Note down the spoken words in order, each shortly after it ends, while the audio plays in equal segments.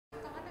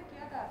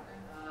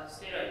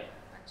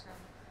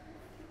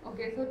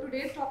Okay, so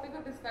today's topic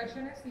of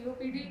discussion is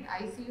COPD in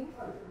ICU.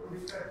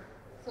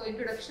 So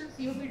introduction,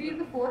 COPD is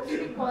the fourth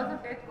leading cause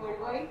of death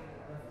worldwide.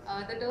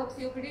 The term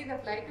COPD is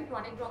applied to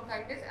chronic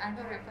bronchitis and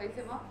or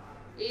emphysema.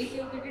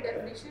 ACOPD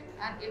definition,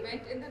 an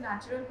event in the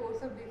natural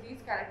course of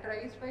disease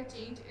characterized by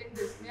change in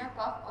dyspnea,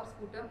 cough or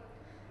sputum.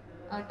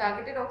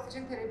 Targeted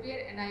oxygen therapy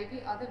and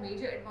NIV are the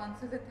major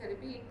advances in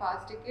therapy in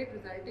past decade,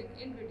 resulting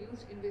in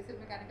reduced invasive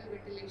mechanical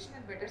ventilation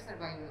and better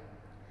survival.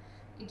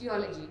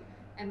 Etiology,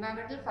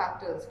 environmental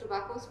factors,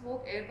 tobacco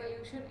smoke, air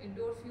pollution,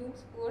 indoor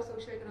fumes, poor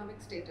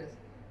socioeconomic status.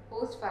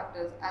 Host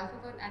factors,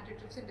 alpha-1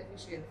 antitrypsin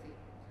deficiency.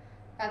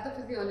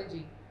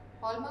 Pathophysiology,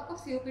 hallmark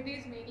of COPD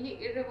is mainly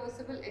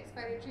irreversible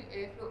expiratory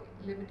airflow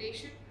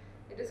limitation.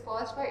 It is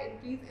caused by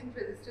increase in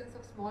resistance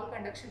of small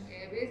conduction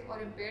airways or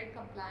impaired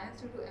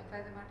compliance due to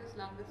emphysematous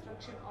lung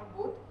destruction or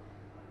both.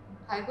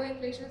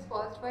 Hypoinflation is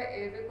caused by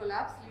airway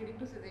collapse leading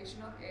to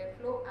cessation of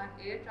airflow and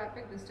air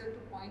traffic distal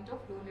to point of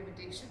flow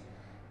limitation.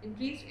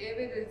 Increased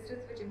airway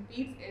resistance which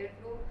impedes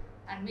airflow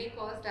and may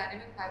cause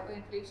dynamic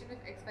hypoinflation if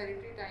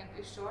expiratory time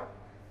is short.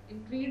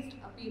 Increased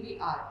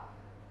PVR.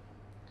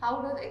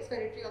 How does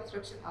expiratory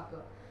obstruction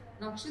occur?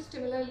 Noxious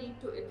stimuli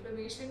lead to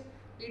inflammation,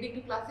 leading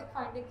to classic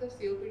findings of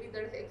COPD,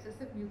 that is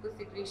excessive mucus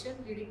secretion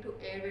leading to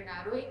airway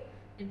narrowing,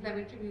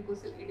 inflammatory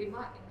mucosal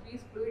edema,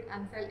 increased fluid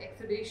and cell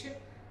exudation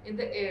in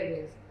the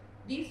airways.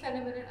 These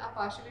phenomena are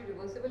partially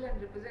reversible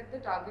and represent the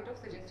target of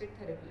suggested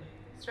therapy.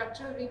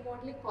 Structural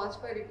remodeling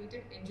caused by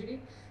repeated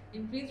injury,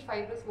 increased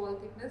fibrous wall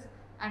thickness,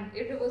 and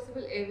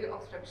irreversible airway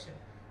obstruction.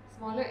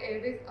 Smaller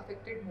airways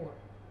affected more.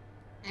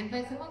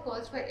 Emphysema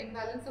caused by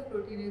imbalance of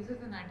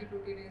proteinases and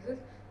antiproteinases,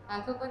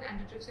 alpha-1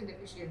 antitrypsin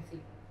deficiency,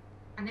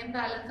 an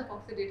imbalance of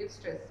oxidative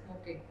stress,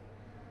 smoking.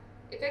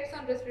 Effects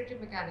on respiratory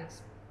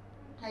mechanics.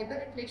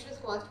 Hyperinflation is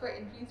caused by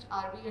increased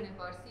RV and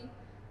FRC.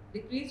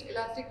 Decreased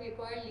elastic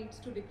recoil leads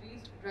to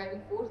decreased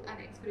driving force and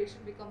expiration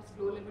becomes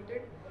flow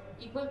limited.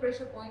 Equal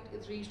pressure point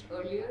is reached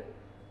earlier.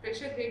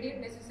 Pressure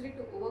gradient necessary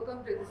to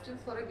overcome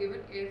resistance for a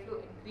given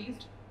airflow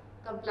increased.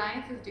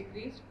 Compliance is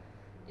decreased.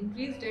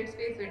 Increased dead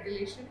space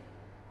ventilation.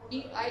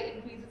 Peak I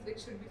increases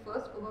which should be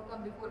first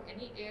overcome before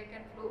any air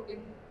can flow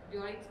in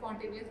during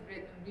spontaneous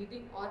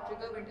breathing or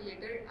trigger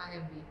ventilator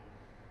IMV.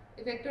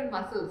 Effect on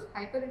muscles.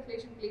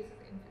 Hyperinflation places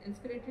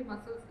inspiratory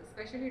muscles,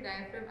 especially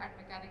diaphragm, at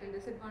mechanical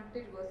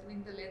disadvantage,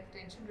 worsening the length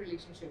tension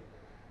relationship.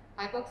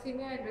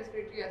 Hypoxemia and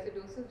respiratory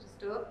acidosis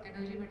disturb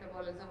energy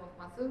metabolism of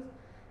muscles.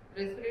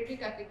 Respiratory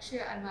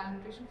cachexia and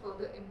malnutrition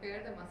further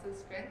impair the muscle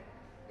strength.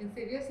 In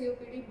severe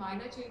COPD,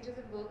 minor changes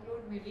in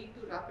workload may lead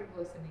to rapid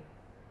worsening.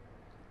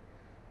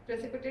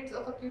 Precipitants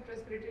of acute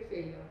respiratory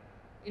failure.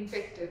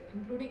 Infective,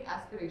 including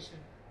aspiration,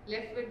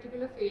 left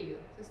ventricular failure,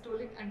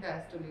 systolic and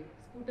diastolic,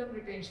 sputum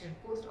retention,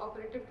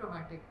 post-operative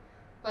traumatic,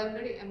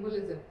 pulmonary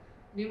embolism,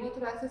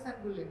 pneumothorax and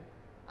bullin,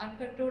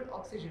 uncontrolled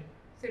oxygen,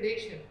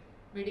 sedation,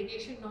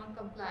 medication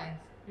non-compliance,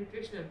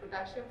 nutritional,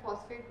 potassium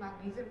phosphate,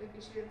 magnesium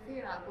deficiency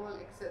and alcohol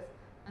excess,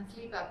 and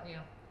sleep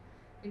apnea.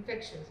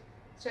 Infections.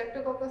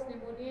 Streptococcus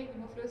pneumoniae,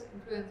 Haemophilus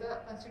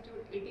influenza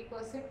constitute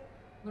 80%,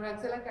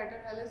 Moraxella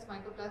catarrhalis,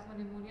 Mycoplasma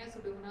pneumonia,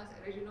 Pseudomonas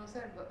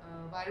aeruginosa,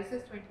 and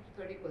viruses 20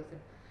 to 30%.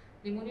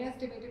 Pneumonia is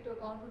estimated to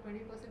account for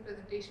 20%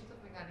 presentations of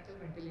mechanical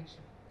ventilation.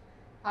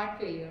 Heart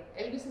failure.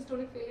 LV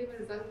systolic failure may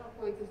result from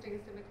coexisting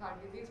ischemic heart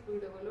disease,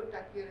 fluid overload,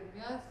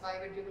 tachyarrhythmias,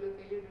 biventricular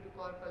failure due to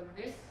cor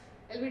pulmonale.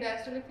 LV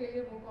diastolic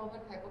failure more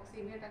common,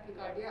 hypoxemia,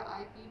 tachycardia,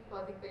 IP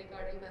causing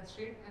pericardial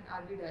constraint, and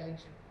RV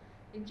dilation.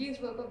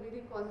 Increased work of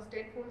breathing causes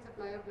tenfold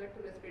supply of blood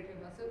to respiratory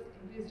muscles,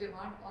 increased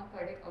demand on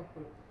cardiac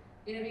output.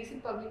 In a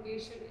recent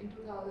publication in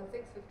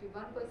 2006,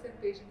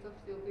 51% patients of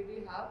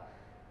COPD have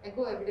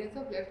echo evidence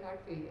of left heart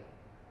failure.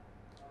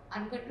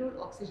 Uncontrolled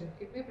oxygen.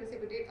 It may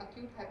precipitate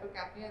acute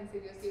hypercapnia in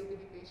severe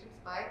COPD patients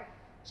by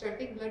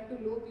shunting blood to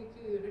low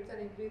PQ units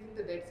and increasing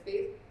the dead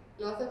space,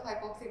 loss of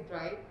hypoxic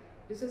drive,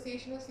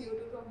 dissociation of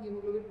CO2 from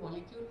hemoglobin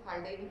molecule,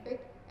 Haldane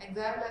effect,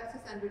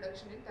 anxiolysis and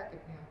reduction in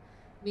tachypnea.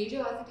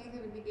 Major RCTs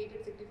have indicated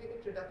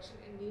significant reduction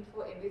in need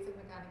for invasive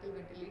mechanical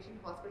ventilation,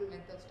 hospital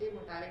length of stay,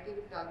 mortality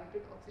with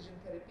targeted oxygen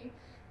therapy,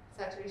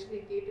 saturation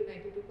 88 to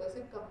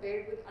 92%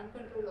 compared with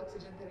uncontrolled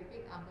oxygen therapy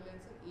in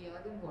ambulances,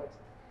 ERs and wards.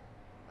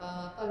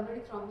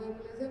 Pulmonary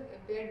thromboembolism,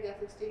 impaired gas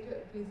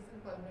exchanger, increases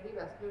in pulmonary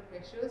vascular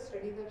pressure.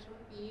 Studies have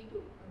shown PE to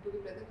be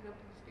present in up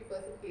to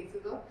 50%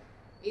 cases of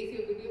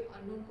ACOPD of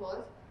unknown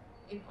cause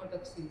in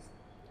autopsies.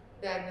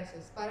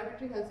 Diagnosis.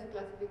 Parametric health and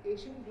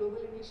classification.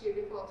 Global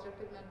Initiative for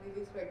Obstructive Lung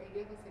Disease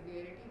criteria for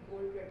severity.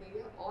 Gold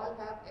criteria. All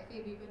have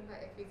FEV1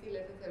 by FVC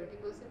less than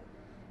 70%.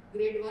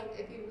 Grade 1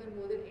 FEV1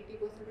 more than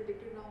 80%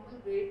 predicted normal.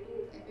 Grade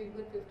 2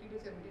 FEV1 50 to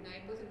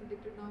 79%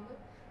 predicted normal.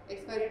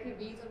 Expiratory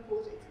Bs on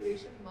post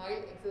expiration.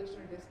 Mild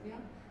exertional dyspnea.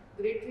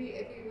 Grade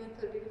 3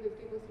 FEV1 30 to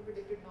 50%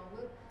 predicted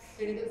normal.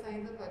 Clinical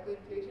signs of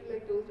hyperinflation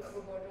like toes to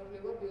upper border of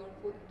liver beyond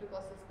 4th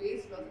intercostal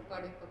space, loss of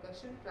cardiac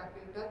percussion,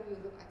 tracheal tug,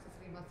 use of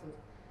accessory muscles.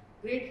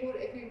 Grade 4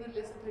 FEV1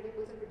 less than 30%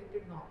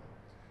 predicted normal.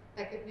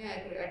 Tachypnea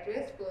at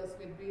rest, pulse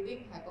with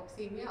breathing,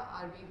 hypoxemia,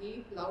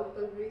 RVD, loud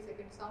pulmonary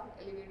second sound,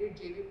 elevated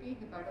JVP,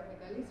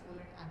 hepatomegaly,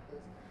 swollen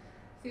ankles.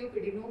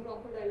 COPD, no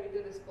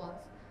bronchodilator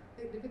response.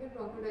 Significant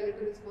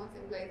bronchodilator response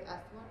implies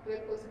asthma,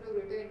 12% of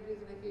greater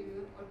increase in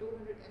FEV1 or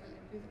 200 ml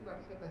increase in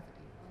body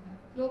capacity.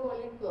 Flow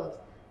volume curves,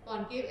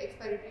 concave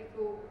expiratory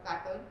flow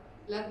pattern,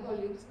 lung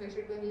volumes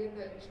measured by helium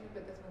dilation and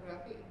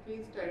plethysmography,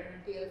 increased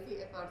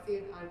TLC, FRC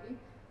and RV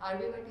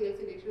by TLC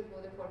ratio is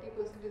more than 40%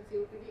 in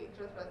COPD,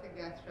 intrathoracic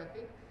gas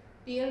traffic.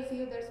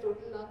 TLCO, that's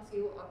total lung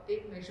CO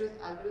uptake, measures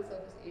alveolar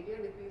surface area,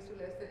 decreased to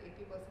less than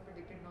 80%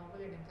 predicted normal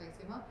in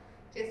emphysema.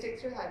 Chest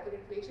texture,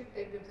 hyperinflation,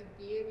 10 ribs in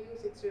PAVU,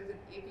 6 ribs in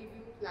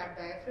APVU, flat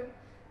diaphragm.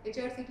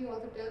 HRCT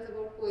also tells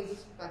about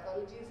coexistent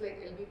pathologies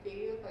like LV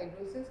failure,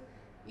 fibrosis.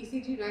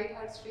 ECG, right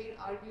heart strain,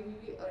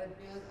 RVVV,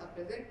 arrhythmias are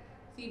present.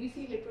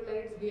 CBC,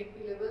 electrolytes,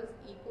 BNP levels,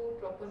 ECO,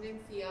 troponin,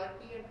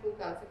 CRP and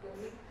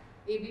procalcitonin,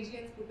 ABG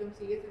and sputum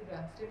CS and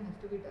Ramstein has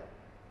to be done.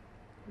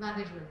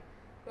 Management.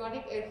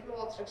 Chronic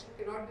airflow obstruction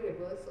cannot be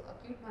reversed, so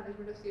acute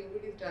management of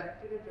COPD is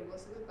directed at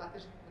reversible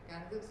pathogenic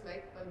mechanisms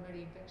like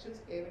pulmonary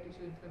infections, airway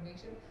tissue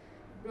inflammation,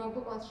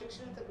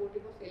 bronchoconstriction and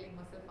supportive of failing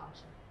muscle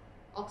function.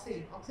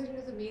 Oxygen. Oxygen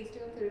is a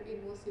mainstay of therapy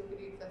in most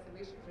COPD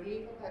exacerbations,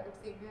 relief of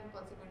hypoxemia and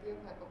consequently of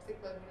hypoxic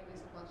pulmonary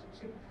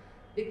vasoconstriction,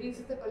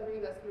 decreases the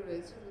pulmonary vascular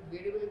resistance with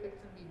variable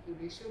effects on PQ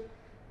ratio.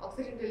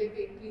 Oxygen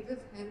delivery increases,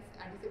 hence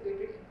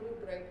anticipated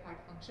improved right heart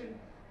function.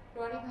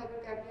 Chronic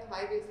hypercapnia,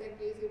 high baseline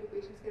PaCO2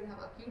 patients can have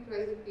acute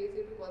rise in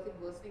PaCO2 causing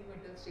worsening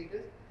mental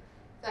status.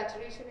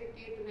 Saturation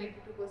 88 to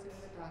 92% is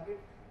the target.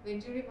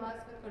 Venturi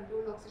mask with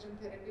controlled oxygen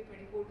therapy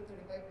 24 to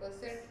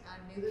 35% and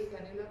nasal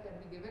cannula can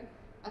be given.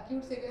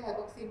 Acute severe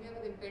hypoxemia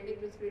with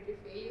impending respiratory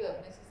failure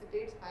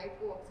necessitates high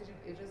flow oxygen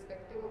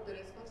irrespective of the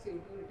risk of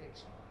CO2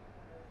 retention.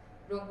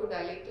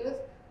 Bronchodilators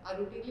are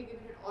routinely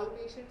given in all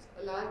patients.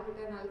 A large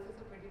meta-analysis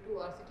of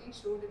 22 RCT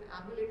showed in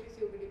ambulatory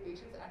COPD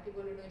patients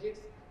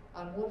anticholinergics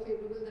are more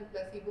favorable than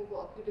placebo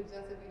for acute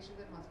exacerbations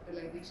and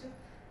hospitalization.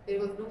 There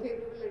was no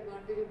favorable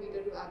advantage of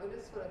beta-2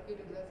 agonists for acute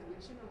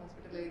exacerbation or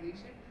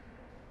hospitalization.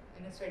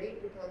 In a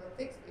study in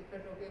 2006,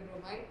 ifratropium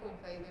bromide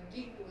 0.5 mg,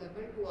 2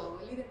 ml, 2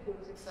 hourly, then 4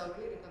 to 6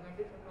 hourly,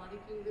 recommended for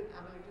chronic use in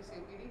ambulatory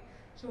COPD,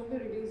 shown to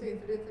reduce the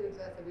incidence of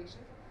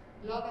exacerbations.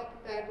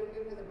 Long-acting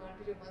tiotropium has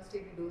advantage of once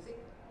daily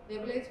dosing.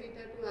 Nebulized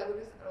beta-2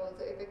 agonists are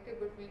also effective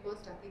but may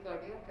cause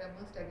tachycardia,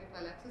 tremors,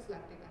 tachyphylaxis,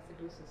 lactic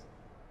acidosis.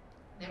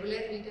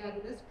 Nebulized beta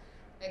agonists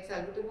like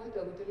salbutamol,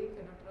 terbutaline,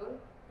 phenytoin,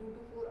 2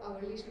 to 4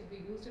 hourly should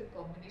be used in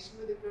combination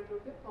with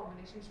ifratropium,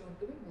 combination shown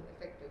to be more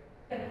effective.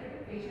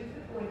 Patients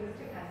with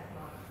coexisting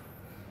asthma.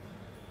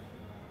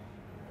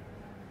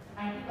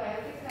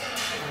 Antibiotics are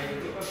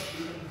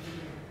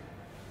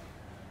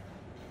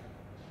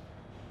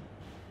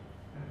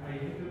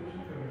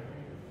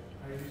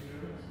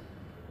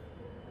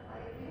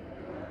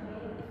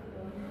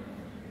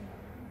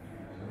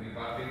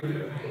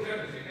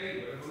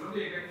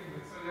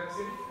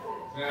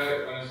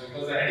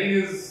because the heading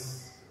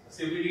is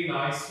COPD in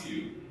ICU.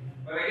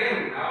 But again,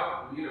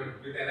 now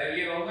with NIV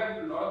and all that,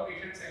 a lot of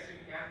patients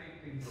actually can take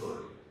things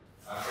orally.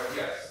 But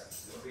yes,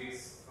 the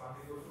face can't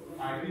go through.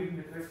 I think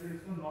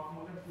methylation not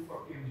more than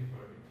 240 mg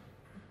per day.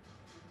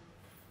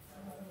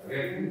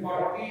 Again,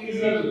 240 is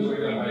a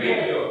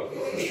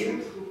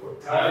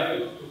high.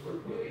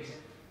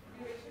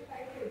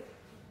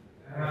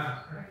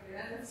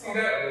 See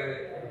that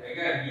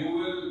again, you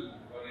will.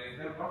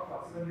 They are not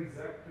possible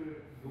exact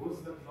dose,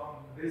 but not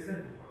less than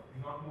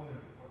 240, not more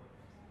than 240.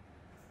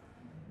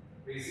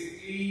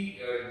 Basically,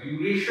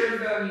 duration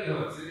the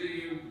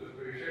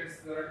patients,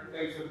 there are two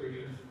types of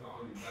patients who come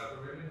with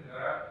exacerbation. There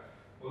are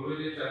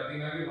always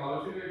charting and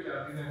charting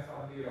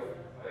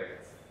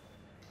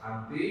and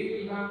they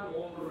will have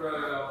more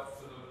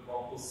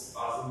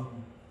bronchospasm,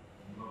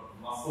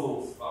 muscle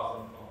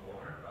spasm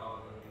component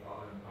rather than the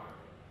other part.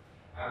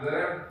 And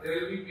there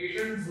will be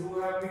patients who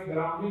have been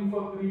grounding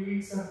for 3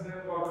 weeks and then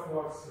got a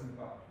worse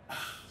symptom.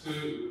 So,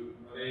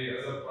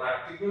 as a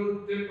practical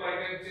tip, I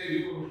can say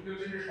you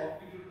can shock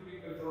people to be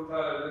controlled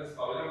by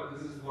but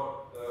this is what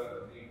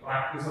the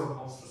practice of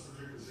most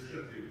respiratory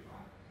physicians will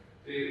find.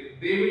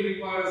 They will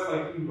require a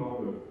slightly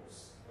longer course.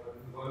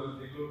 While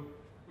they go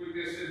quick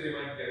tested, they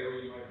might get away,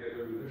 you might get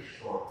away with a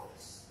short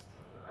course.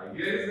 The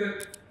idea is that,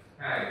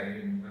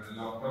 when the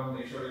long-term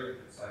nature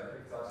of side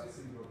effects are so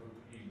you have to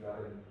keep that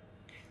in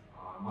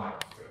mind.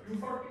 But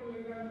 240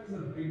 milligrams is a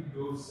big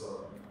dose.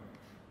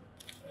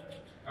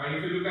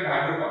 If you look at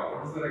hydrocarbon,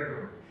 what is the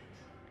recommendation?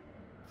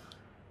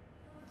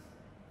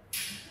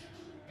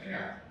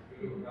 If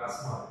you look at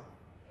asthma,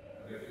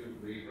 if you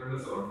wait for the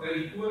sort, the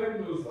equivalent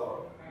dose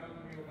out.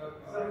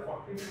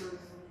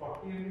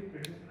 40 mg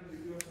prednisone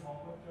because how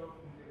much of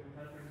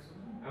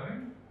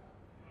prednisone?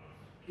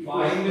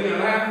 5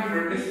 milligram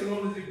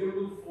prednisone is equal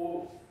to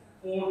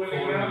 4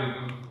 milligram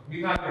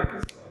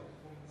methylprednisolone.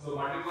 So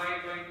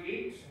multiplied by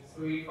 8, so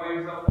 8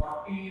 5s are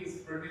 40 is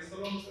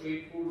prednisolone, so 8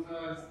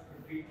 4s is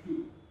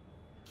 52.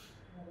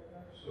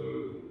 So,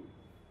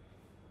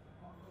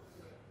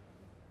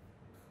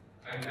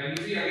 and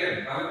you see again,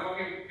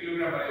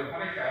 kilogram by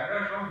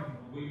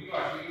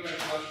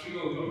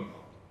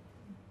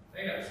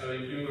so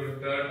if you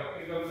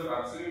talking about the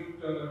absolute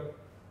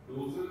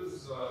doses,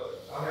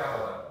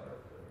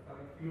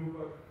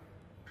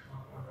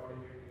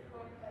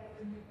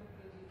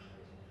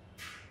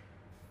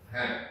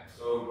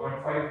 So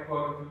 0.5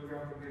 per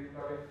kilogram per kg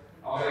target.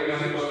 Our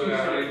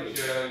average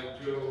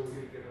Joe will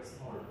get a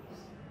small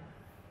dose.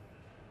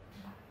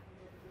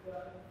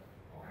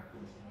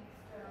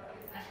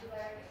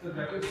 So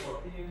that is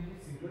 40 mg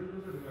single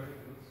dose or divided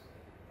dose?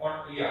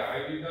 Yeah, I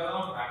did that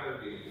on matter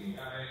daily, and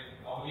I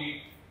normally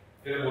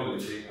get a whole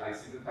day. I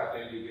see the fact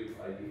that you give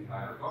IV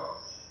higher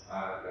cost.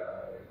 And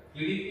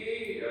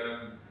clinically,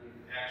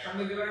 action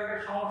the given at a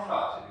short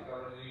start,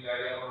 because the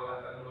diarrhea or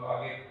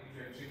again,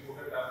 if you put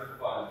a tablet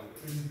for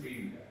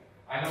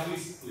I normally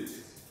split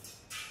it.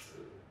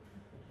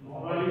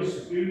 Normally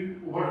split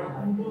what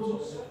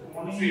doses?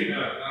 See,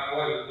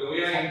 well, the way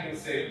I need to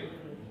say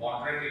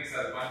moderate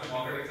exercise, much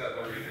moderate exercise, I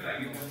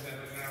give them 10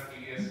 milligram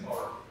TDS for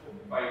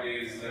 5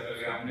 days, 11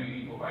 milligram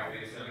daily for 5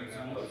 days, 7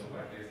 milligram also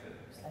 5 days.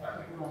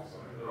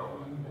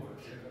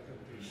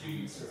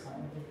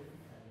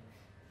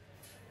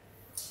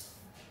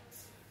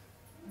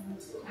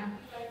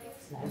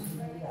 Antibiotics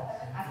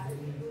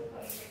actively used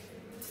for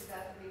infection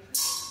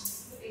exacerbation.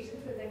 The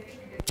patient presenting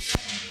with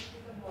increase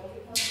in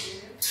volume of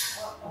urine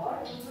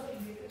or use of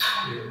invasive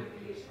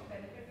ventilation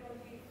benefit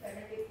from the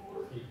 7-day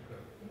course.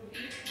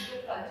 Routine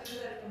fecal culture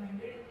is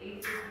recommended in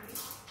 8 days.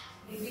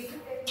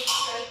 Invasive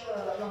techniques like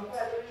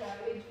bronchoalveolar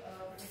lavage,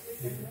 protective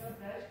pneumonia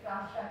brush,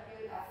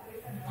 transtracheal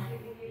aspirate are not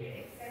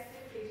indicated except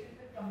in patients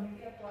with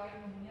community acquired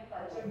pneumonia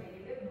culture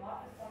negative,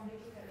 not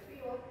responding to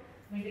therapy or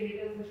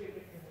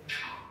ventilator-associated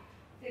pneumonia.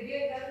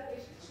 Severe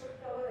exacerbation should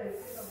cover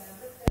resistance of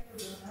another step to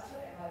donors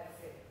or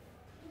MRSA.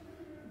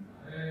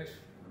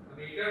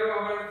 Later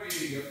over,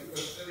 we have to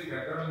consider the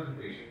background of the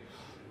patient.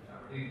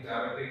 The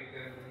diabetic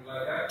and things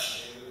like that,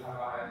 they will have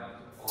a high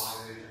chance of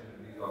colonization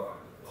in these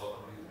organs.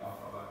 Also, these come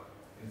from an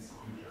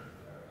institution,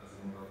 as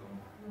in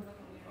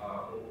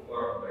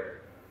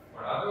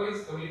but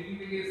otherwise, community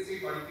PST,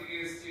 multi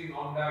PST,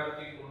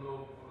 non-diabetic,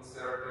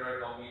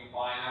 monosteroid,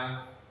 non-pine.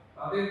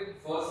 Then,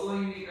 first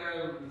line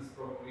is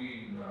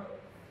probably.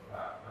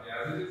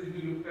 As it is, if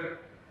you look at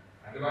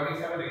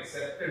antibiotics have an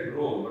accepted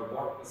role, but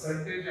what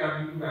percentage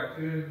are due to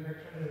bacterial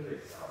infection is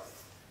exhaust.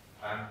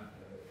 And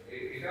the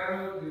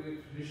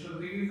traditional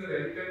thing is that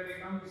every time they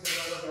come, you set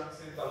up a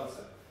transient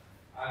ulcer.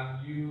 And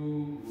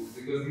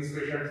because these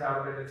patients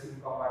have a tendency to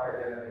come back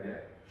again and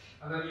again.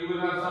 And then you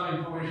will have some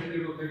information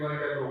you will take on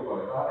it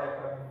over, or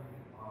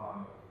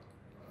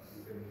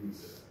you can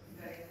use it.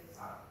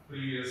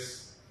 Previous,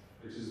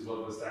 which is what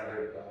the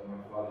standard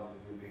methodology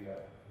is looking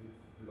at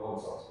with all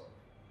sorts.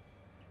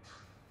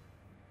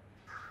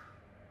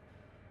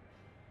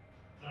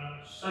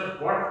 Sir,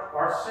 what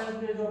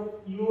percentage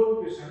of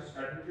your patients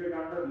admitted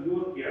under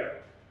your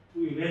care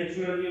who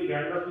eventually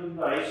land up in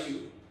the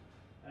ICU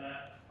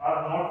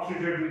are not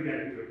treated with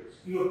antibiotics?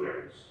 Your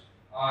practice?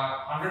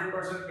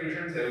 100%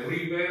 patients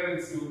everywhere in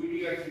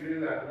COPD are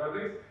treated with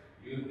antibiotics.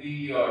 Even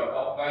the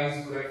top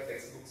guys who write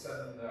textbooks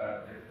and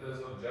editors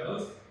of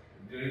journals,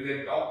 during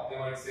their talk they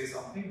might say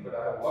something, but I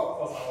have worked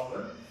for some of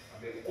them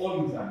and they all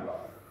use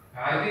antibiotics.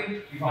 And I think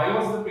if I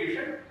was the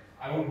patient,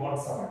 I would want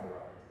some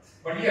antibiotics.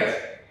 But yes,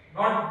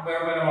 not when I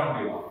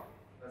want to.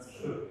 That's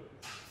true.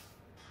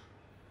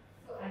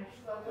 So,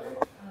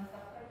 anticoagulant,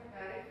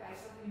 subcutaneous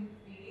cyclosporine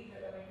PD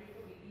recommended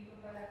for BD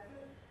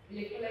prophylaxis,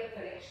 electrolyte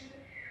correction,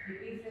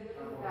 decreased level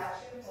of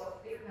potassium,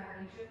 phosphate,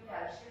 magnesium,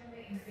 calcium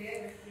may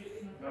impair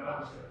respiratory muscle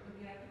function. So,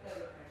 we have to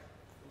correct that.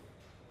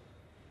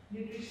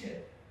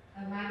 Nutrition.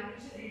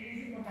 Malnutrition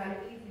increases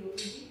mortality in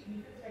COPD.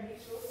 Recent studies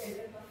show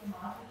children must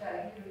mask the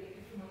challenges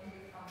related to muscle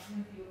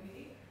dysfunction in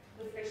COPD.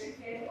 So, special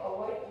care to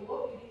avoid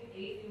overfeeding in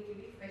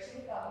COPD,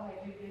 especially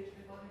carbohydrate rich,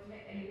 because it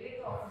may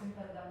elevate the oxygen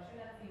consumption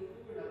and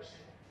CO2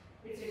 production.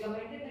 It's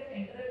recommended that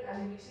enteral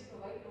alimentation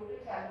provide total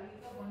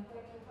calories of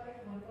 1.25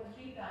 to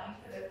 1.3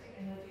 times the resting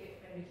energy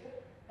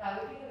expenditure,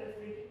 targeting a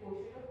respiratory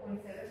quotient of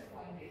 0.7 to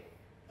 0.8.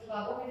 So,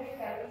 carbohydrate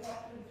calories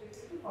have to be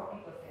restricted to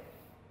 40%.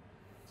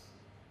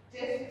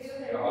 Chest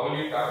physiotherapy. How will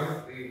you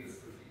target the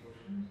respiratory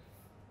quotient?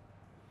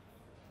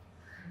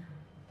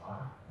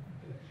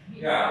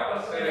 Yeah,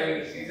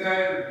 these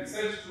are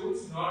research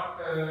tools, not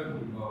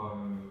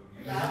common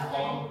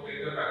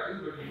later practice,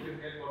 but you can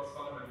get what's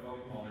called a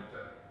metabolic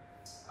monitor.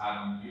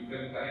 And you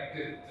can connect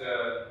it with the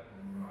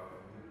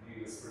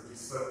respiratory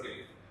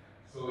circuit.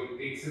 So it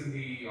takes in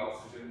the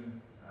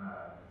oxygen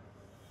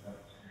the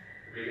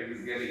patient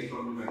is getting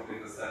from the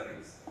ventilator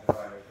settings,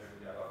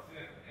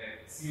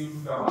 CO2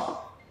 comes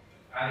up,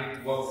 and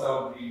it works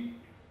out the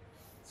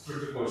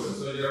respiratory quotient.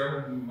 So you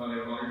are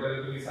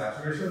monitoring the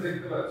saturation, the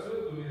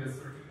respiratory quotient,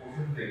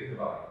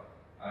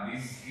 and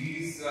these we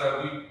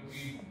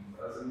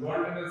as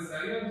involved in the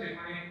study and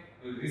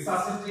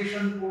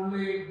resuscitation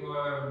করলে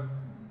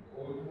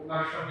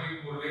উনাশামে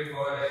করলে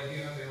for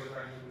idea they were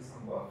trying to do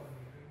some work,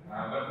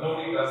 but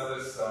nobody does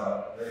this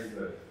very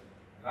well.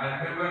 And I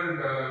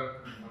remember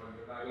when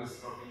I was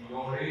talking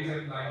your age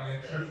and I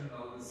mentioned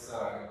all this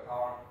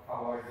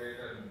carbohydrate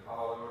and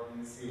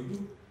carbohydrate CO2,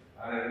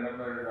 and I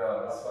remember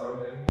Asfaru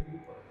telling me,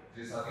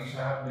 Satish, I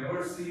have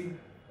never seen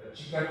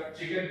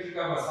chicken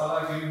tikka masala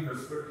giving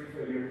respiratory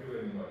failure to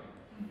anybody.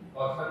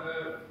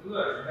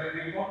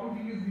 The important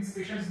thing is these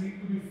patients need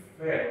to be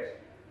fed.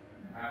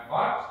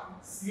 But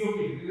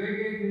COPD, the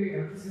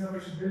emphysema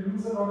patient, they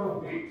lose a lot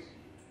of weight.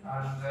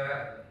 And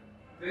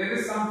there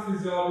is some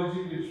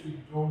physiology which we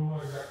don't know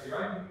exactly,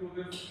 right?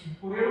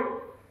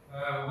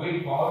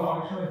 Weight power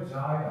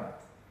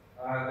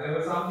there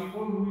were some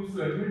people who used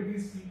to admit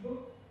these people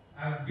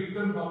and give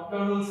them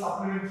nocturnal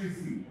supplementary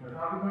feed.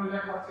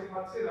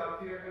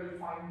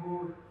 Fine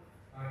gold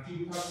and they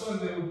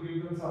would give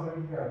them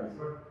supplementary calories.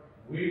 But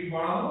weight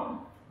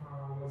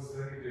was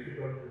very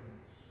difficult.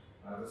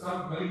 Some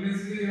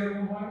malignancy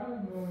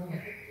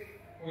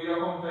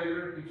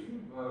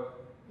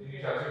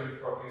Nsh-ICU will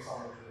probably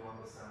someone will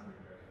understand it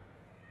better.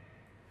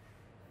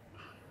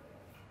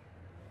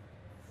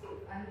 So,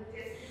 and the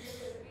test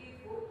therapy is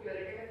both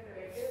curative and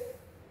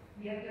preventive.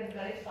 We have to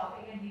encourage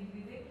stopping and deep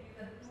breathing. These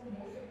are the two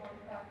most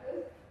important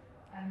factors.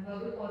 And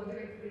verbal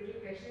positive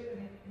expiratory pressure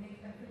and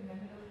inexpensive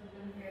method of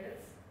food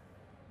clearance.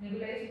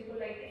 Nebulized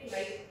mucolitis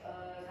like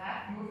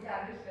NAC, no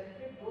established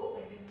benefit, though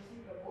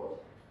continuously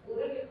proposed.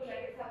 Oral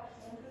mucolitis have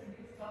shown to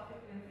reduce cough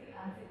frequency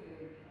and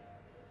severity.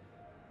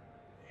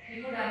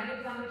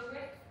 Hemodynamic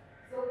management.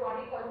 So,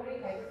 chronic pulmonary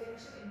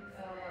hypertension,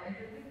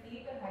 increasing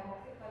peak and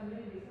hypoxic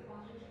pulmonary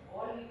vasoconstriction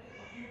all lead to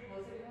acute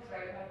worsening of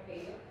right heart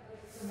failure.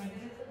 So,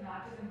 maintenance of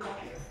NAC is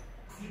important.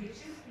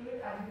 Judicious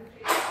fluid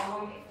administration,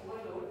 avoiding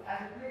overload,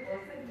 as it may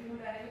worsen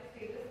hemodynamic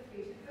status in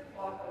patients with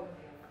poor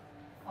pulmonary.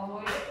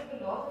 Avoidance of the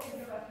loss of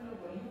intravascular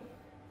volume.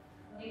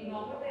 In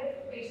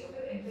normotensive patients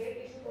with impaired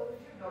tissue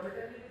perfusion,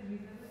 dolutegravir is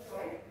reasonable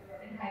choice.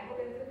 In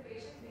hypotensive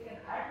patients, we can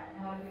add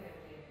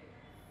norepinephrine.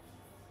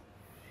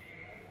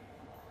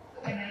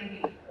 So,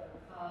 NIV.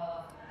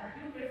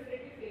 Acute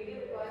respiratory failure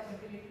requires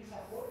ventilatory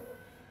support.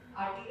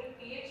 Arterial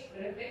pH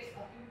reflects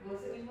acute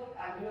worsening of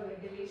alveolar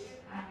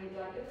ventilation and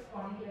regardless of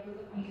chronic levels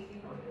of pH,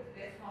 it is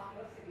best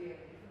marker of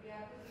severity. So, we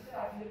have to see the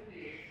arterial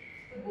pH.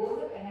 The goals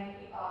of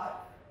NIV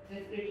are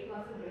respiratory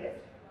muscle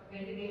rest,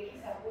 ventilatory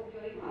support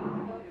during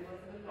treatment of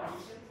reversible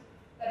conditions,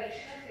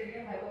 correction of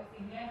severe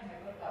hypoxemia and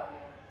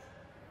hypercarbia.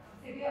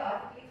 Severe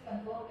arthritis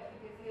confirm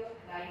efficacy of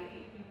NIV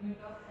in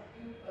treatment of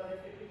acute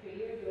respiratory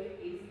failure during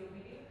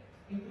ACOPD,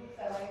 improve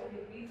survival,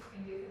 decrease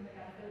invasive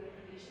mechanical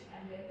ventilation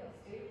and length of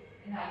stay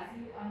in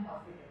ICU and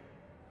hospital.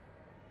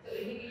 So,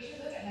 indications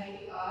of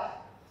NIV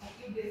are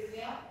acute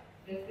dyspnea,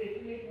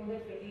 respiratory rate more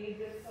than 28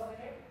 breaths per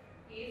minute,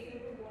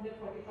 PaCO2 more than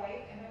 45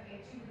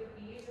 mmHg with a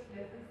pH of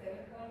less than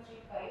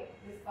 7.35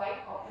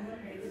 despite optimal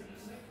medical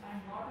treatment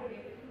and not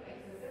related to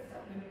excessive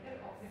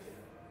supplemental oxygen.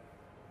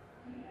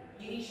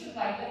 Initial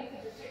guidelines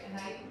suggested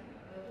NIV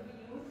to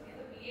be used in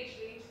the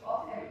pH range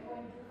of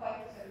 7.25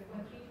 to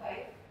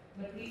 7.35,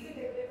 but recent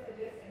evidence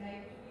suggests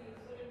NIV to be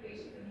useful in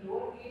patients with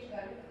lower pH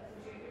values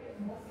associated with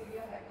more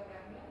severe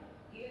hypercapnia,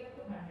 even up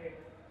to 100.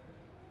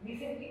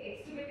 Recently,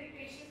 extubated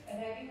patients,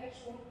 NIV has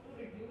shown to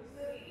reduce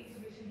the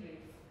reintubation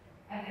rate,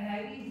 and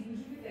NIV is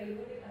usually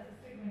delivered in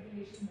assisted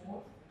ventilation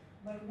modes,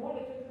 but no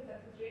difference in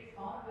success rates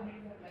found when it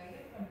is applied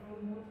in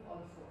control modes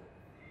also.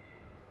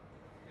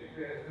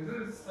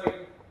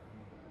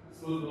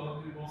 This was one of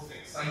the most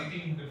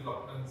exciting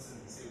developments in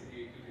safety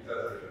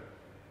activity.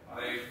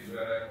 I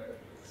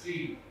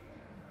see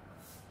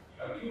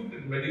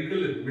acute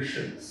medical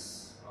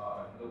admissions.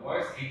 In the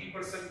boys,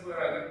 80% were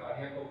either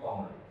cardiac or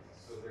pulmonary.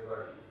 So they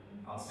were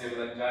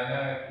unstable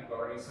angina, acute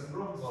coronary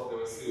syndromes, or they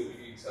were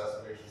COPD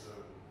exacerbations of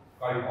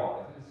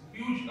cardiomyopathy. It's a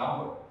huge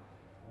number.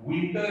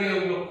 Winter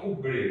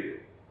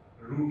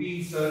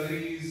routine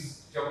surgeries,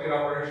 chapter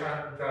operation,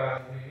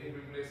 knee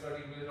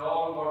replacement,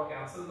 all got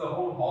cancelled. The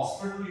whole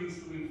hospital used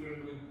to be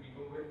filled with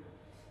people with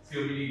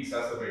COPD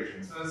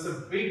exacerbations. So it's a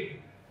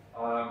big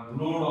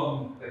load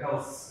on the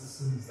health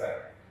systems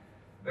there.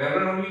 There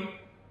were only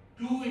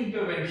two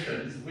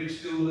interventions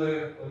which till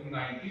the early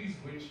 90s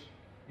which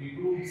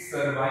improved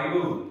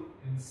survival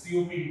in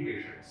COPD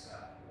patients.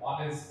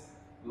 One is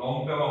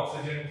long-term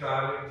oxygen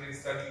trial which is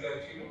studied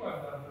at and the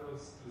other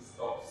was to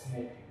stop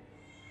smoking.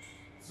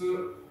 So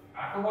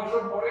after about a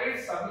period,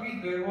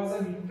 suddenly there was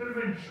an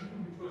intervention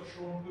which was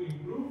shown to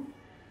improve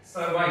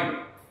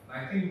survival.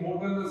 And I think more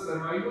than the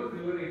survival,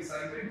 they were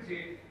excited.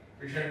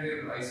 Patient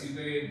in ICU,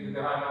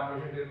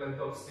 patient length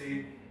of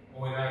stay,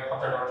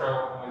 invasive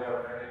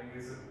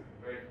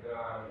bed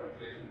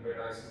ventilation, bed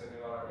ICU,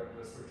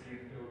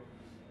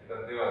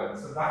 respiratory.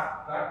 So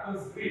that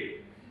was great.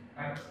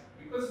 And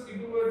because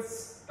people were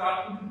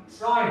starting to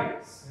try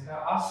this, they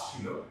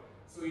asked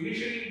so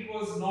initially it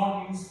was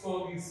not used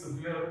for these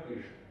severe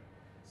patients.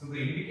 So the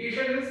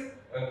indication is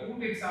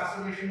acute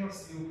exacerbation of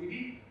COPD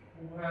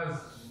who has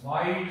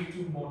mild to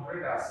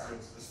moderate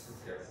asthmatic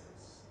respiratory asthma.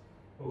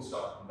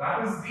 Post-op. That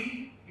is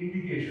the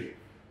indication.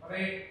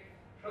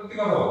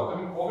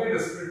 COVID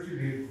respiratory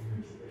rate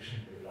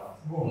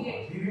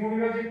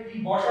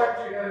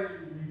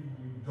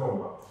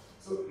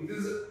so it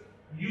is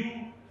you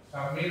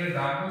have made a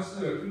diagnosis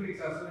of acute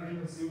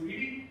exacerbation of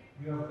COPD,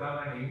 you have done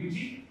an ABG,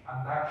 and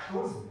that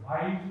shows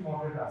mild to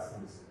moderate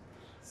asthma.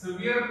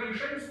 Severe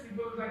patients,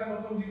 people that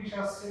have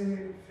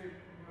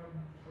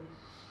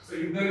so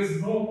if there is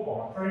no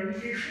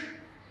contraindication,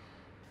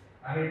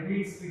 and it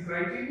meets the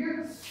criteria,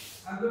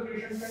 and the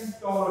patient can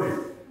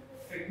tolerate.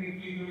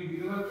 Technically,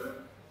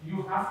 you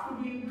have to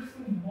be able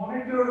to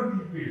monitor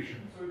the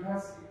patient. So it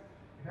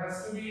has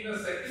to be in a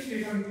setting to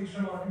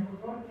ensure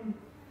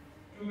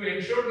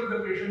that the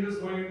patient is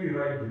going in the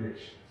right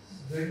direction.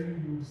 Then you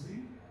use the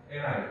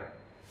NIV.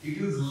 It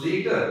is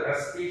later, as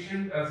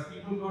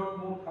people got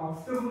more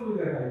comfortable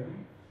with NIV,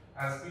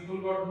 as people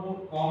got more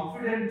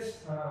confident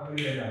with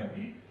NIV,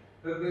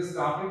 that they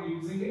started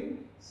using in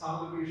some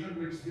of the patients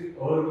which they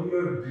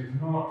earlier did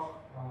not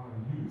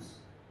use.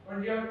 But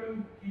you have to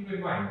keep in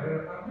mind,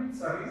 there are been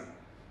studies,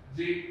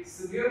 the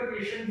severe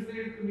patients,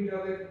 they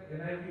that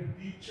NIV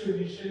picture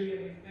initially,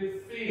 and if they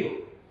fail,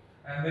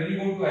 and then you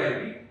go to IV,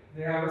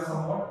 they have a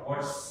somewhat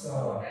worse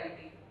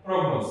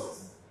prognosis.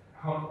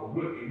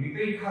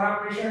 Anything खराब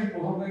patient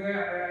बहुत जगह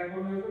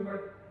but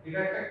it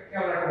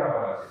क्या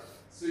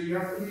so you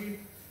have to be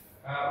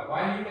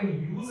while you can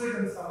use it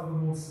in some of the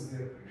more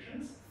severe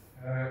patients,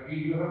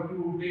 you have to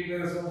take the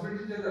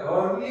responsibility that the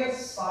earliest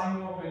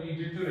sign of any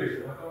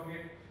deterioration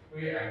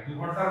कोई 1-2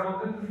 घंटार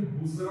মধ্যে তুমি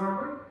বুঝতে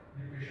পারবে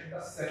যে পেশেন্টটা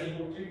settle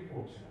করছে কি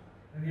করছে না,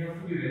 and you have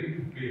to be ready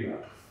to pay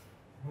that.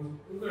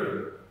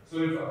 So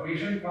if a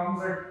patient comes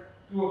at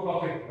 2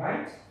 o'clock at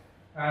night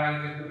and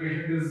if the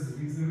patient is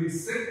reasonably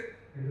sick,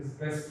 it is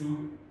best to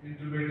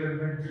intubate and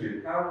ventilate.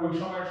 কারণ ওই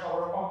সময় সব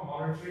রকম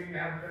monitoring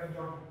and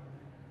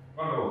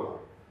ভালো।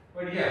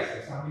 But yes,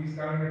 if somebody is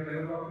coming at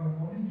 10 o'clock in the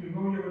morning, you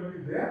know you're going to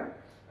be there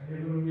and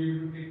you're going to be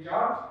able to take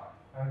charge,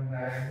 and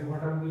if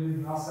whatever the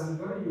last cell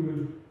you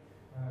will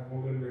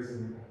mobilize in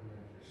the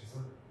ventilation. So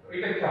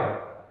it a care.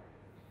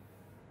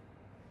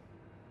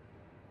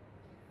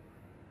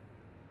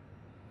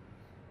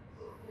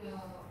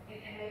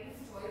 And I think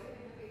choice of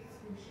interface is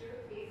crucial.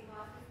 Face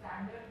mask is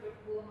standard, but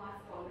poor mask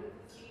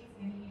tolerance change.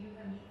 Many lesions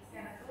and leaks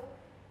can occur.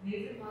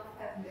 Nasal mask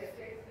has less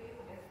dead space,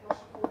 less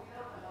claustrophobia,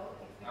 allows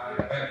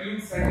Vacuum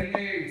setting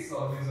it's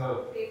always a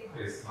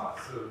face mask,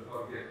 so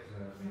forget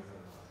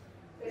nasal mask.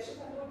 Pressure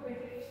controlled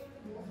ventilation is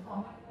the most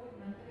common mode.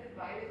 Nonetheless,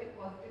 bilevel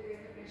positive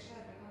air pressure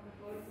has become the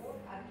preferred mode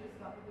as it is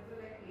comfortable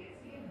like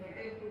PSC and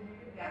better improvement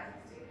in gas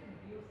exchange and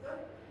reduce the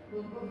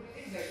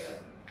bronchodilatation better.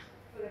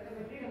 So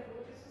recommended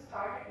approach is to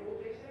start at low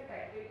pressure and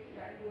titrating,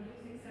 that is only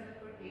 6 ml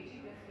per kg,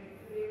 best ready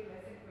to rate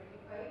less than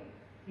 25,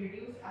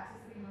 reduce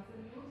accessory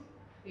muscle use,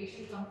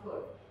 patient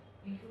comfort,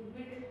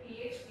 improvement in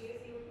pH,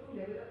 PaCO2,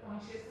 level of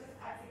consciousness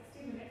at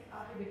 60 minutes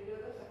are to deter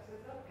the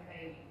success of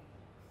NIV.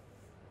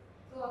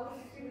 So after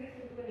 60 minutes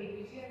into the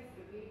ABG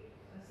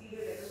and see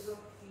the levels of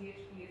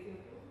pH,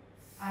 PaCO2,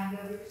 and the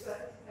British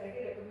Thoracic Society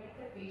recommends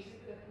that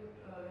patients with acute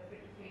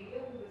respiratory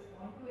failure who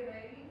respond to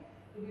NIV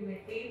to be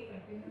maintained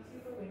continuously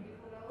for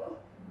 24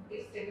 hours.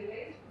 If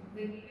stabilized,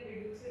 then we can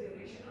reduce the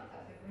duration of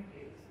subsequent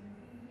days.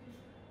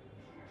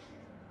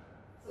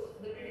 So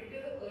the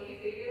predictors of early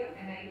failure of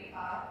NIV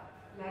are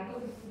lack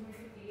of improvement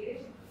in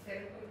pH,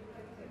 7.25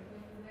 to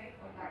 7.29,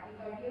 or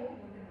tachycardia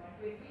more than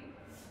 120.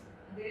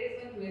 There is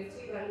one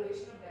USG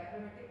evaluation of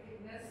diaphragmatic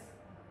thickness.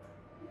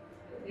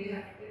 They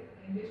have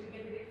in which we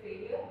can predict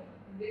failure,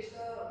 in which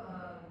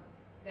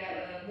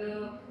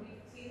we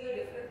see the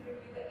difference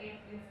between the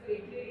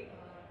inspiratory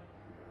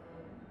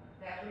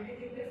diaphragmatic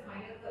thickness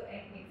minus the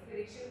end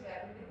expiration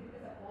diaphragmatic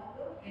thickness upon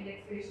the end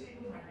expiration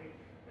into 100.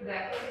 So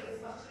diaphragmatic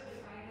dysfunction is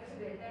defined as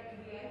delta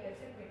TDI less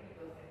than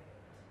 20%.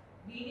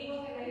 Weaning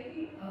of NIV,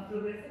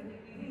 progressive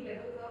decreasing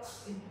levels of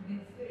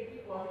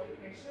inspiratory positive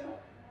pressure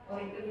or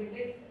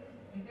intermittent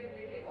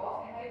of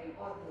NIV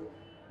or both.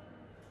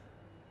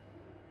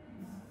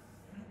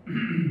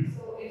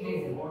 So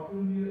what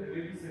will be the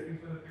LAD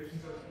settings when the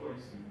patient comes to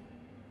ICU?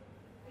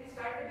 We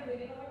start with the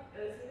minimum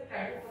since the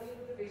cardiac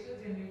volume of the patient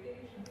is generating,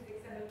 it should be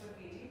 6 ml per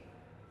kg.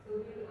 So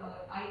we will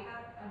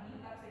ICAP and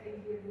ECAP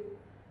settings will do.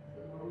 So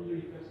what will your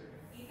ECAP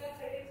settings? ECAP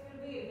settings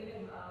will be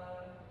minimum.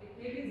 It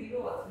may be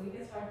 0 also. We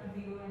can start with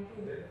 0 and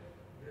 2.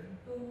 Then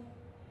 2,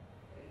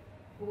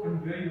 4.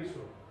 and where you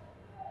stop?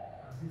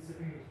 And this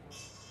setting is for?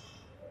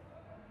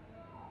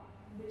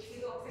 Which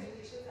is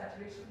oxygenation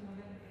saturation more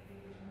than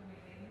integration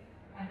maintaining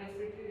and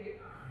respiratory rate.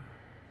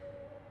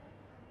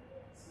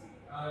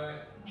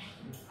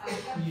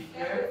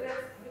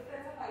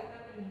 Difference of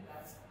ICAP and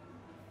ECAP.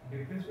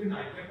 Difference between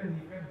ICAP and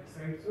ECAP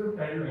besides your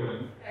tidal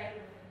volume.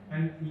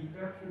 And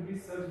ECAP should be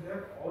such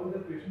that all the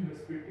patient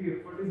respiratory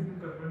effort is being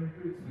converted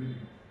into its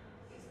breathing.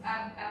 It's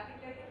acting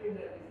like a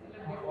trigger.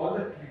 All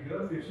the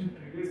patient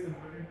trigger is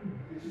converted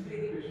into patient's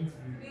breathing.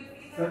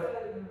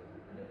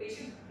 The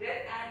patient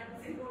breath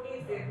and synchrony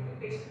is there. The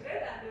patient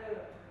breath and the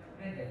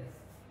breath.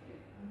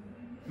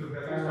 So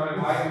that So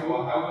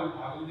is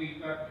how will the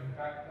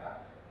impact that?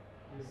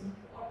 Yes, sir.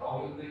 How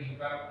will the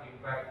impact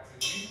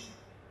signaling?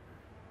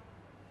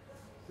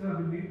 Sir,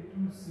 we need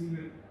to see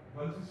that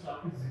once you start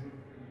with 0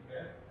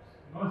 ECAP,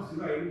 not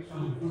 0, I will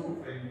start with 2 to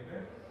 5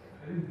 ECAP.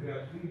 I think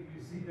gradually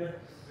you see that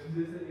when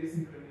there is an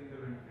asynchrony in the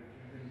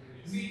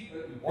ventilation. See,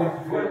 what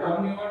you are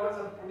talking about is a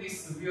pretty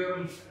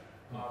severe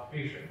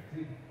patient.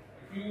 See,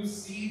 if you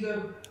see the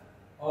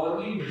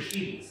early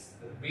machines,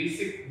 the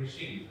basic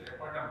machines, they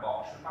put a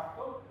box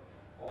factor,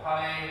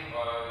 high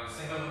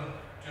single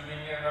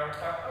tubing around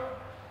factor,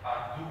 আর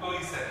দুটোই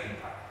setting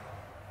থাকে,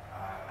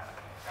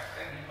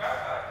 একটা ইপ্যাক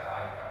আর একটা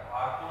I-PAC,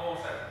 আর কোনো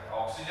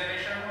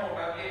oxygenation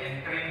ওটা দিয়ে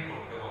এন্ট্রেন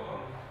করতে হতো,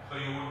 so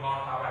you would not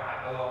have a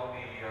handle on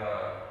the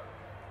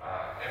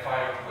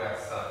FiO2 as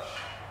such,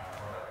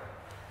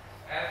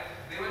 and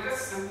they were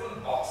just simple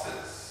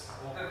boxes.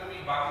 ওতে তুমি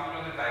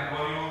বাকিগুলোতে টাইম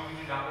ভলিউম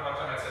কিছু জানতে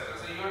পারছো না, etc.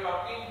 So you are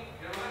talking,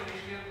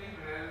 initially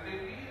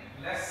relatively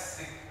less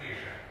sick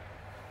patient.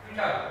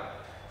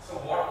 So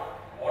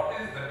what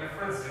is the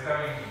difference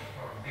determining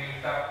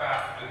delta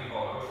path যদি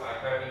বলো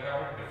IPAP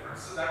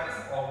difference? So that is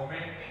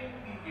augmenting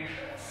the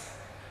patient's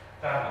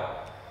turnover.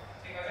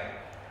 ঠিক আছে?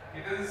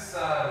 It is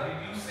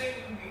reducing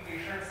the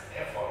patient's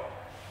effort.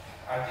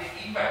 And the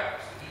EPAP,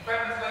 so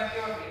EPAP is like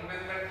your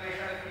in-bed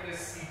ventilation, it is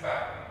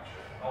CPAP.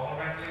 Normal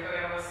ventilator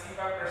and a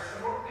CPAP is the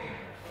same thing.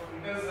 So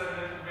it is a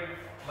little bit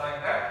like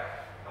that.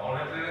 Normal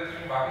ventilator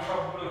তুমি বাকি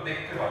সবগুলো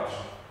দেখতে পাচ্ছ,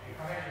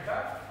 এখানে সেটা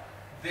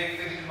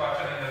দেখতে দিতে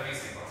পারছো না in the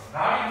basic ones.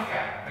 Now you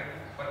can,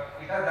 but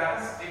that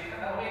is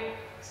taken away.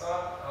 So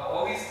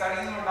all these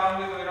studies were done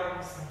with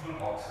very simple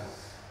boxes.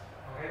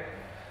 Okay,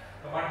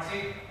 তোমার যে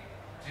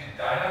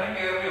dynamic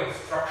airway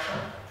obstruction,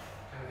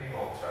 think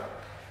also,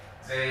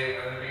 say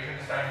when the patient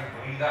is trying to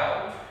breathe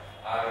out,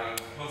 are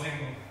closing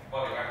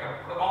volume,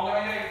 the longer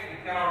it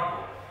cannot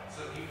go.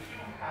 So if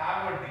you have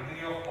a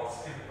degree of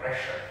positive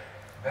pressure,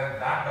 then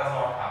that does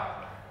not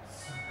happen.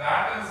 So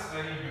that is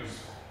very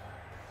useful.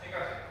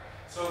 Okay?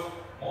 So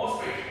most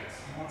patients,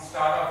 you would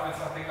start off with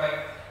something like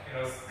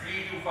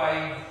 3 to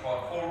 5 or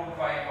 4 to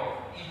 5 of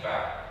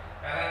EPAP,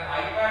 and an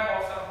IPAP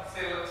of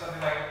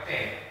something like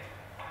 10.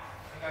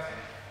 Okay?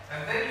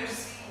 And then you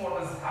see what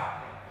is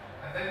happening,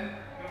 and then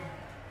you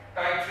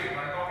titrate.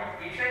 When I talk about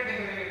patient, they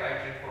can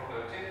titrate for the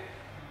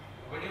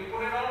when you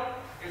put it on,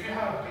 if you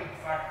have a big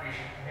fat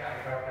patient,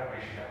 IPAP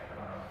patient,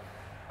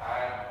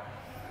 and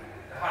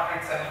heart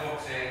rate settle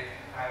hoche,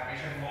 and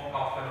patient more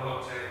comfortable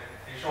hoche,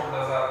 his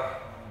shoulders are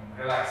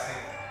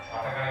relaxing,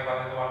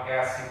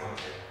 gassy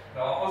hoche.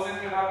 The opposite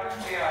will happen,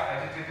 they are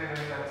agitated,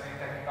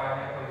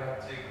 tachycardia,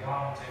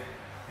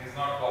 he's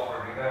not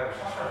cooperating.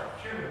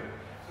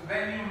 So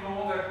then you know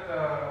that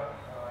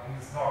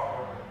he's not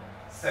going to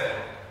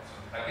settle. So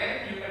again,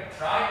 you can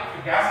try, if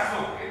the gas is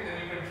okay, then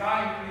you can try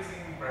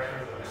increasing the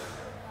pressures a little bit.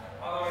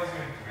 Otherwise, you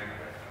need to get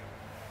better.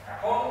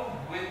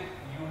 When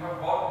you have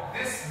got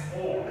this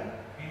mode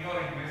in your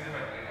invasive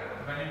ventilator,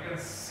 when you can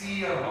see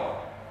a lot,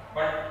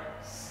 but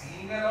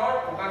seeing a lot,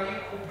 it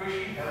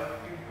help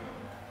you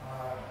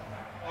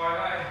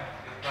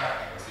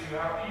practical. So you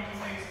have to use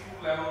these two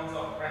levels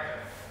of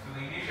pressure. So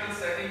the initial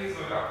setting is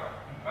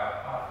IPAP.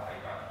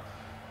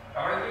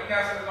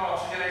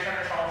 Oxygenation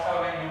is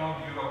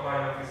you apply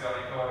your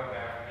physiological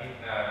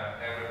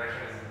air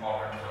pressure is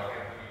important. So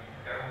again,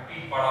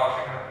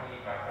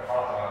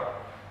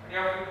 you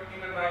have to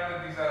keep in mind that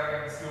these are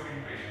again COPD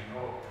patients.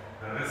 So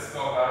the risk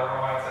of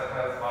aroma, etc.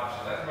 is much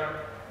less. But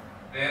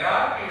there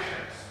are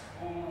patients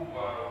who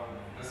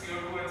the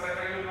CO2, etc.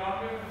 you will not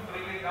be able to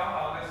bring it down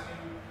unless you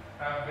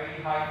have very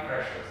high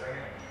pressures.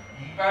 Again,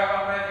 EPAP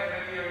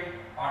generally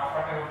 8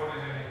 over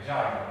the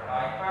giant, but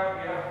IPAP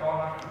we have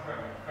gone up to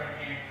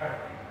 28,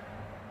 30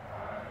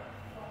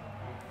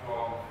 to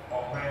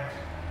augment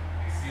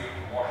the CO2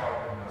 washout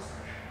in those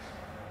patients.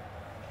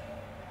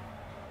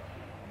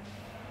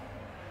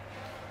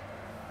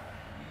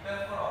 EPAP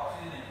for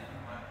oxygenation.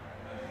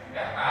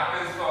 Yeah, MAP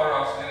is for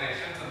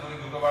oxygenation, so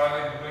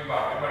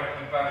but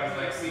EPAP is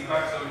like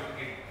CPAP, so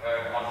it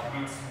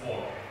contributes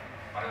more.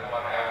 And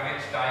our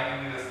average time in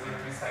the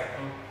respiratory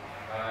cycle,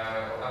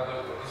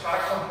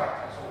 short-term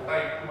factor, so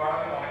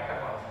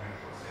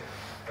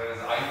whereas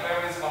IPAP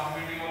is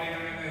contributing only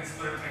during the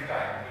inspiratory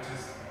time, which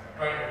is 20%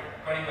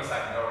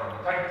 or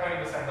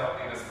 30% of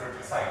the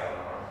respiratory cycle.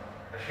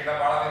 সেটা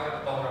বাড়াতে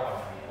ততটা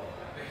contribute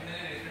করবে। পেশেন্টের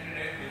respiratory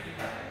rate বেশি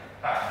থাকে।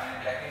 হ্যাঁ।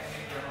 ব্ল্যাকের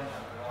জন্য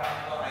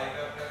তো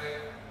আইপ্যাপটাকে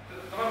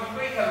তোমার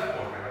দুটোই হেল্প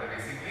করবে, মানে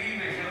বেসিক্যালি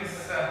পেশেন্টস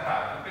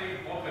দুটোই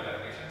both will help.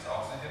 Patients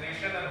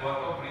oxygenation and work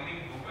of breathing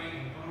দুটোই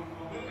improve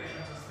করবে,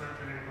 patients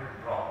respiratory rate will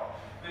drop,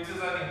 which is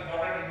an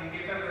important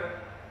indicator that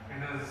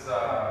it is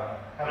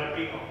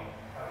helping.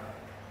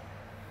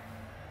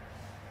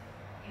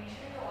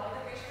 Initially, all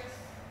the patients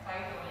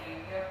fight only.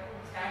 You have to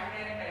stand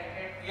there and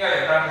titrate. Yeah,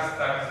 that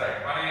is right.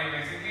 মানে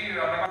basically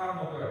রান্নার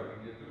মতো আর কি,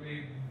 যে তুমি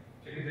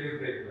চেকে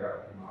দেখবে আর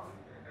কি মাছ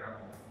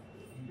এরকম।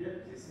 India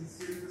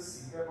essentially the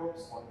CPAP of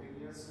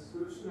spontaneous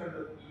respiration and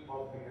the PEEP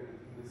of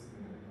mechanical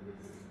respiration.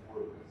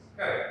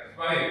 Correct.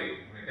 মানে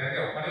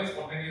ওখানেও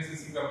spontaneous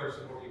CPAP এর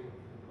support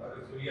করতে।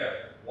 So yeah,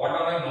 what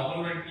are a normal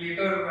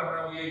ventilator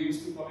we are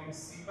used to calling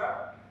CPAP,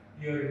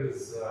 here it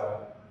is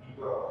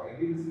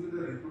Ideally with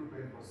the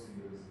recruitment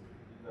procedures.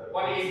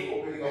 What is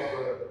opening of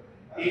the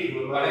it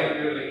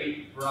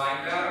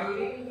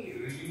primarily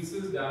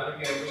reduces dynamic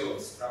airway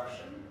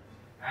obstruction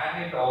and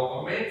it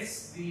augments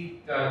the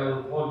tidal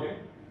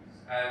volume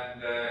and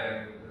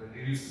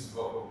reduces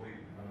work of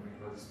breathing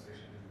because this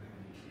patient is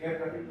breathing. air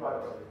traffic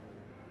part of it.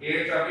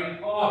 Air traffic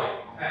কমাবে,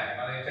 হ্যাঁ,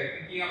 মানে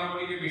technically আমরা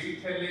বলি যে বেশি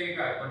খেলে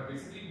কাজ, but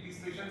basically these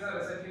patients are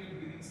essentially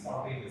breathing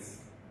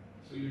spontaneously,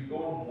 so you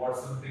don't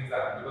worsen things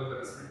that because the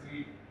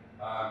respiratory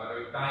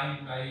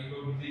time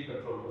easily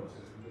control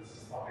process. This is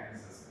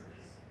spontaneous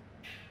respiration.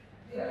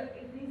 They will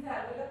increase the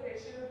alveolar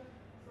pressure,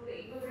 so the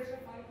equal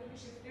pressure point will be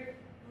shifted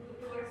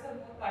towards a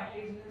more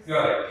contagious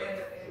Correct.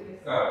 area.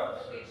 Correct. So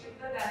the patient,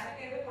 the dynamic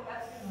airway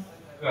collapse will not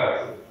occur.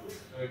 Correct.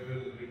 So it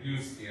will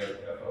reduce the air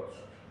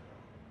obstruction.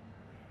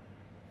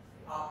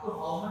 Up to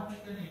how much you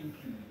can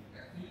increase?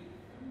 Actually,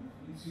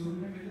 in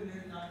COPD there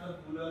is chance of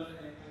pleural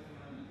chance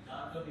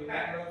of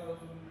aorta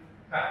also.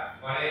 হ্যাঁ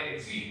মানে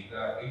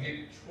এই যে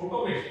ছোট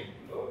machine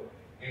গুলো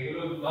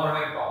এগুলো দু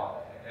ধরনের পাওয়া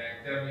যায়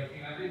একটা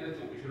মেশিন আছে যেটা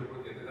 24 এর উপর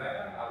যেতে দেয়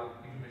না আর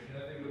কিছু মেশিন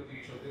আছে যেগুলো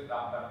 30 অবধি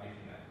দাম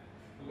মেশিন আছে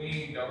তুমি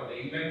যখন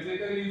এই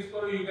ভেন্টিলেটর ইউজ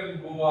করো you can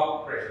go up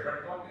pressure but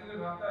তোমাকে যদি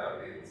ভাবতে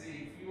হবে যে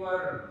if you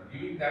are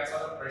giving that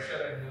sort of pressure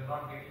and you are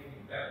not getting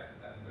that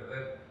then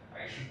whether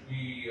I should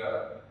be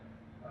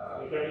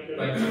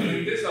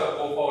continuing this or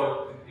go for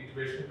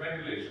intubation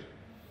ventilation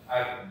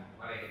আর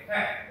মানে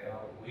হ্যাঁ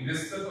ওই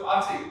রিস্কটা তো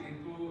আছে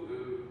কিন্তু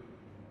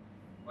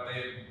মানে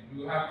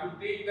you have to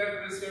take that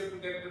risk, you have to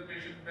get the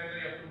patient better,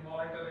 you have to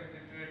monitor it,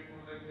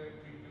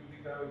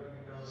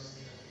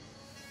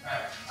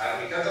 and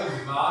because of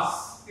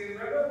mask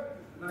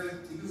মানে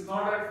it is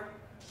not a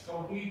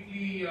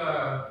completely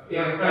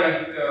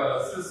airtight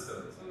system,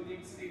 so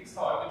it's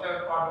hard, which are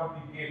part of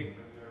the game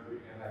when you are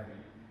doing NIV.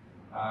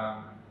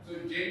 So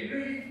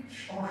generally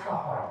সমস্যা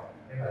হয়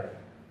NIV.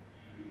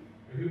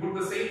 If you put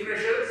the same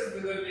pressures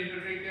with an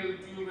intratracheal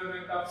tube and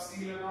a cup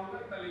seal and all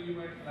that, then you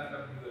might land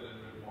up with a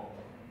little bit more.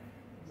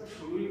 So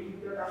should we keep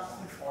that as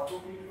an auto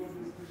peak of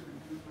this patient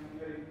when we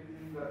are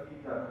increasing the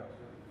peak level?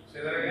 Say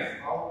that again.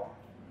 How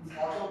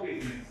auto peak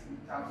means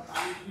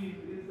if we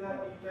increase the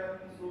peak level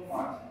so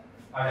much.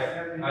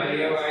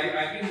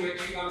 I think when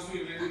she comes to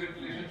invasive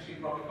ventilation, she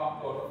probably come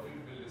to auto peak.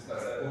 We'll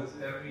discuss that. It's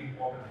very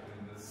important in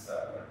this.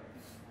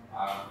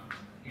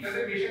 Because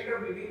the patient are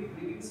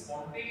breathing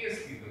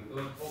spontaneously, so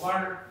তোমার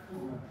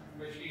খুব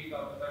বেশি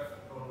তার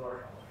control করার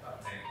সমস্যা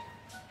নেই।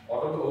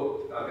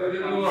 আগে যদি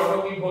auto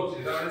কি হচ্ছে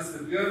তাহলে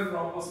সিভিয়ার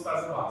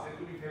থ্রম্বোস্পাজম আছে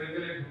তুমি ফেলে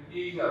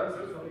ঢুকিয়েই যাচ্ছ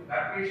so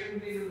that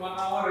patient in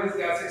 1 hour his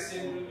gas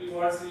exchange will be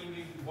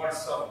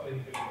what's of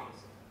clinical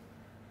use.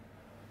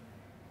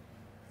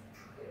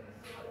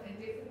 So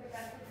invasive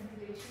mechanical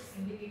ventilation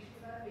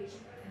indications are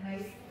patient for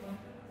NIV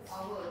 1 to 2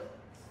 hours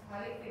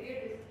having severe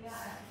dyspnea,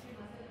 asphyxia,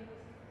 muscle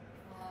use,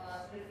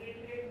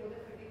 respiratory rate more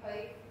than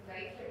 35,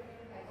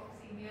 life-threatening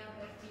hypoxemia,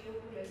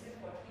 PO2 less than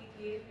 40,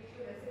 pH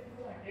ratio less than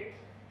 200,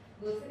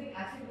 worsening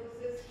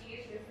acidosis,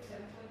 pH less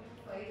than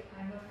 7.25,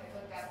 and or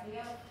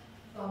hypercapnia,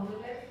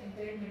 somnolence,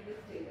 impaired mental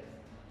status.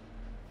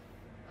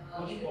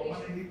 Most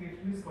common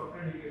indication is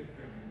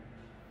contraindication.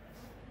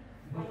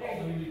 Most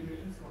common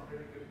indication is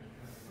contraindication.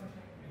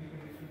 Any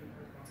condition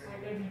that has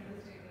Impaired contraindication. mental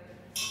status.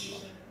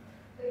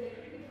 So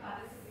electrical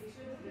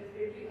manifestations,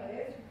 respiratory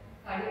arrest,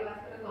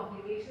 cardiovascular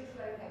complications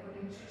like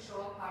hypertension,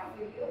 shock, heart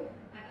failure,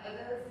 and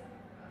others,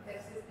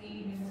 sepsis,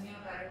 pneumonia,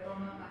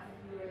 barotrauma, massive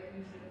pleural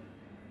effusion.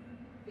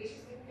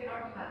 Patients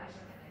cannot be managed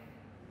on NIV.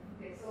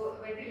 Okay, so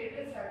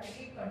ventilator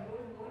strategy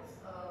control modes.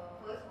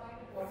 First point,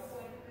 important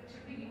point is it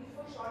should be used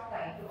for short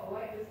time to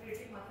avoid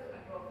respiratory muscle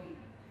atrophy,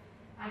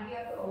 and we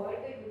have to avoid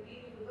the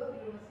routine use of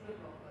neuromuscular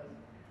blockers.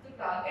 So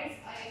targets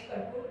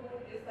control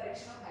mode is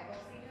correction of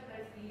hypoxemia,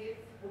 that's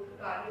pH go to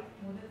target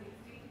more than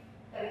 60.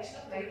 Correction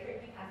of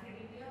life-threatening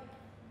acidemia,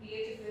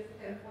 pH is less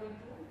than 10.2.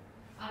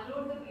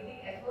 Unload the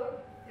breathing effort,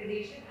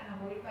 sedation and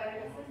avoid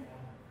paralysis.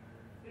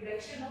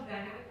 Reduction of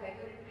dynamic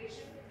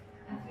hyperventilation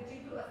and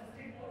switching to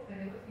assisted mode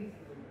whenever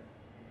feasible.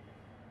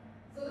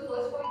 So the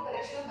first point,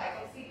 correction of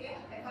hypoxemia,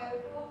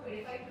 FiO2 of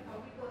 25 to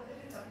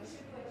 40% is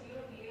sufficient to achieve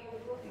a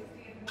PaO2 of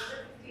 60 and more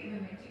than 60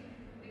 mmHg,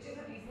 which is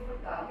a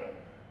reasonable target.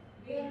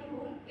 We have to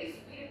rule, if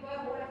we require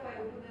more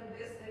FiO2 than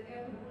this, then we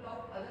have to rule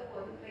out other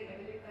causes like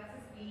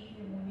atelectasis, PE,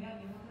 pneumonia,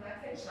 pneumothorax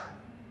and shunt.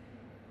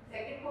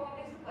 Second point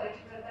is to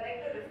correct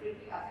the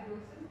respiratory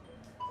acidosis.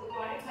 So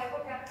chronic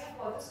hypercapnia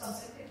causes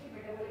compensatory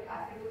metabolic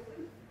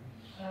acidosis.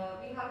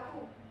 We have to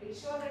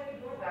ensure that we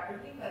don't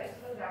rapidly correct,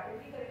 because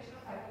rapidly correction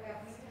of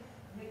hypercapnia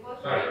may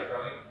cause Sorry,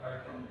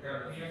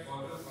 hypercapnia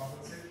causes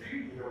compensatory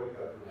metabolic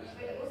acidosis.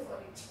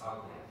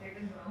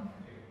 Written wrong.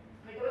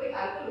 Metabolic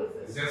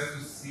alkalosis. Just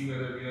to see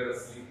whether we are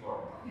asleep or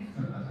not.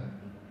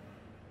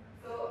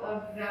 So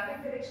rapid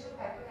correction of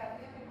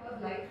hypercapnia may cause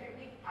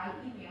life-threatening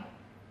alkemia,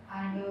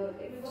 and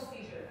it may cause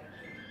seizure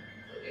actually.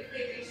 So if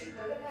the patient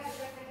doesn't have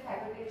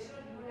hypertension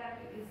or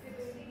hemodynamic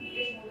instability,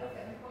 pH more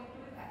than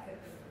 7.2 is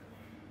acceptable.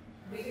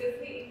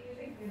 Vigorously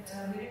increasing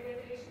minute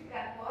ventilation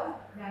can cause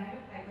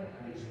dynamic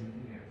hyperventilation.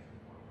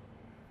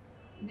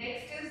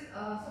 Next is,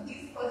 so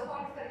these first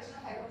point is correction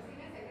of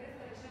hypoxemia, second is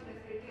correction of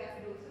respiratory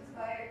acidosis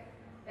by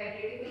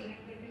titrating the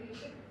minute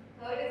ventilation,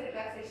 third is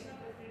relaxation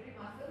of respiratory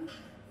muscles.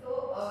 So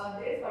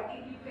there is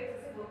fatigue due to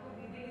excessive work of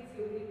breathing in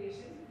COPD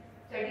patients.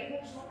 Studies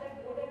have shown that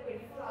more than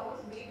 24 hours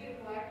may be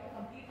required for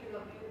complete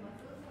recovery of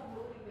muscles from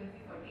low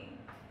frequency fatigue.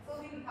 So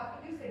we have to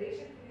give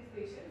sedation to these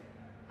patients,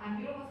 and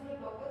neuromuscular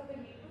blockers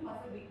will lead to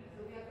muscle weakness.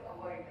 So we have to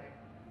avoid that.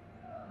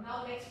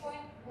 Now next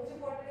point, most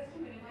important is to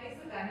minimize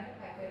the dynamic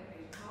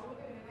hyperinflation. How do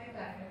we minimize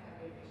dynamic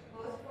hyperinflation?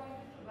 First point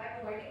is by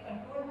providing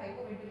controlled hypo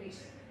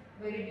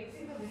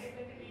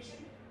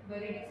by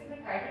reducing the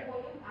tidal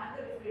volume and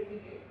the respiratory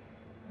rate.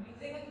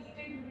 Using a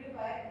heated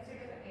humidifier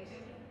instead of an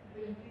HME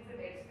will increase the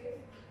dead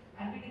space,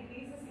 and we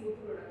decrease the CO2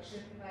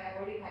 production by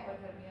avoiding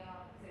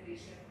hyperthermia,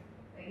 sedation,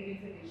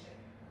 giving sedation.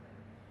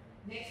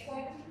 Next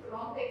point is to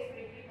prolong the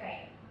expiratory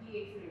time,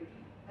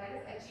 de-expiratory. That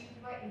is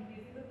achieved by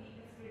increasing the peak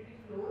expiratory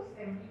flows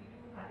 70 to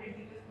 100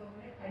 liters per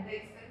minute at the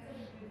expense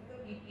of increasing the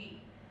PP,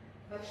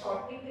 by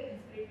shortening the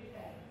inspiratory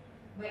time,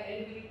 by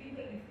eliminating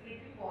the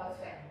inspiratory pause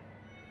time.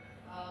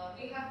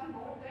 We have to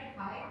note that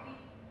high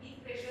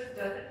peak pressures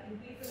doesn't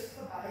increase the risk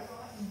of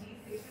barotrauma in these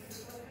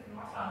patients because it is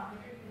not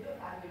transmitted to the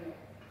alveoli.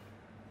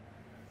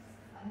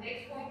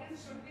 Next point is,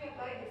 should we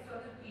apply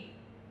external PEEP?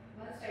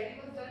 When a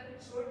study was done, it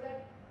showed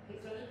that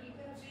external PEEP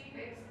has three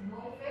effects: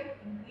 no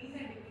effect, increase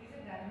and decrease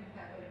in dynamic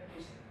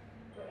hyperventilation.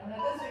 But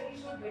another study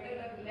showed better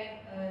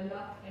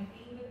luck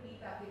emptying the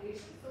PEEP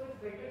application, so it's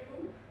better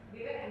to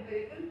give an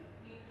empirical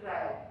PEEP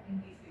trial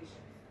in these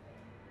patients.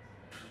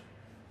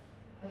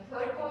 The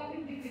third point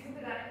is decreasing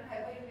the dynamic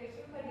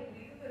hyperventilation by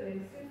decreasing the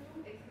resistance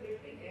to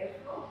expiratory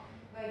airflow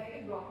by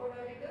giving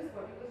bronchodilators,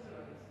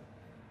 corticosteroids.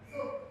 So,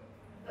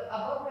 the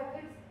above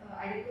methods,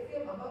 adequacy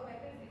of above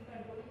methods in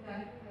controlling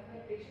dynamic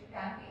hyperventilation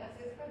can be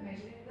assessed by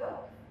measuring the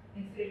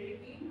inspiratory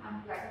beam and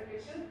bladder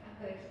pressure and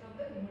correction of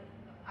the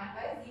and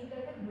by seeing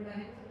that the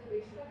hemodynamics of the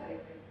patient are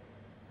corrected.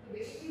 So,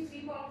 basically,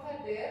 3 points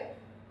are there: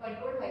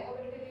 controlled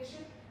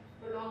hyperventilation,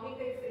 prolonging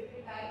the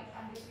expiratory time,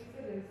 and decrease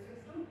the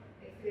resistance to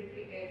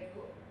expiratory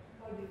airflow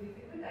for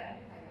decreasing the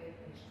dynamic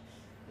hyperventilation.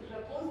 The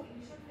proposed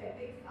initial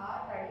settings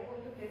are tidal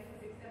volume less than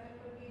 6 ml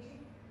per kg,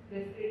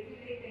 respiratory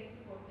rate 10 to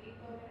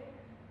 40 per minute,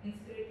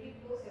 inspiratory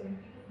flow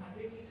 70 to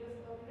 100 liters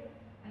per minute,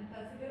 and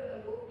consider a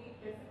low peak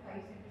less than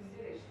 5 cm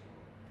ratio.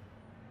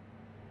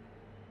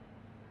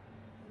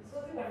 So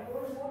the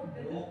control mode.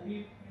 Low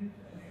peak means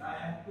I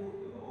have to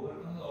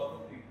overcome the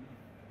auto peak.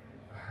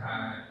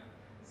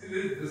 See,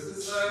 this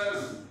is a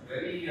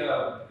very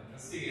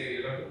interesting area.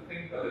 You have to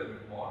think a little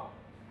bit more.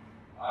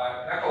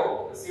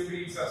 Echo, the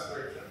COPD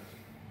saturation.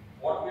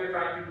 What we are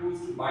trying to do is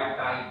to buy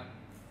time.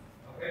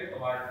 Okay,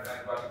 command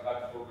antibiotic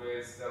catch COVID,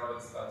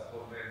 steroids catch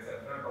COVID, etc.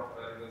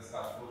 Doctor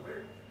catch COVID,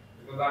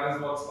 because that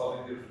is what's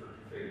causing the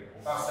respiratory failure.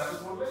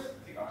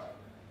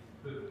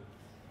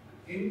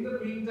 In the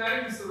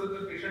meantime, so that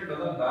the patient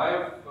doesn't die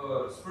of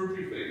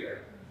respiratory failure,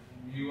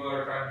 you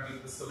are trying to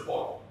give the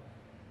support.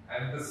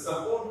 And the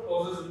support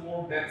causes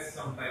more deaths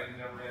sometimes.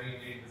 There are many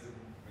cases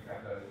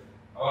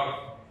about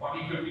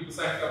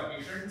 40-50% of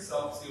patients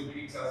of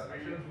COPD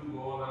exacerbations will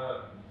go on a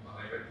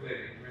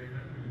ventilator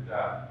with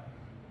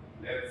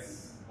deaths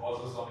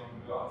causes of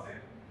influenza.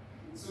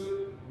 So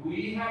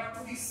we have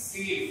to be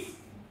safe.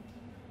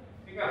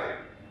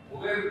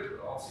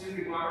 Oxygen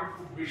requirement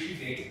খুব বেশি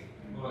নেই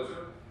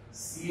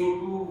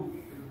CO2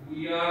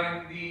 we are in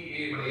the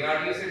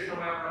ARDS এর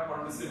সময় আমরা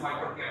pervasive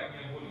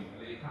hypercapnia বলি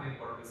তাহলে এখানে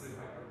pervasive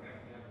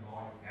hypercapnia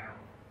নয় কেন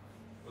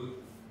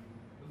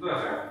বুঝতে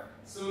পারছেন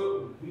so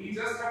we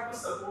just have to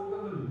support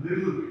them a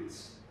little bit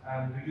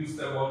and reduce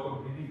their work of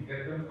breathing,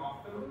 get them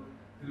comfortable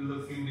till the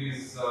few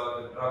days the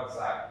drugs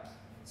act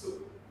so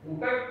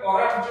ওটা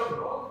করার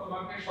জন্য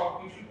তোমাকে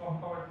সবকিছু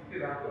কমফর্ট দিতে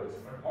রাখতে হচ্ছে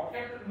but what you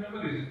have to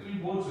remember is তুমি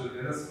বলছো যে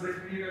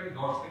রেসপিরেটরি রেট আমি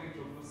 10 থেকে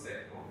 14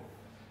 সেট করব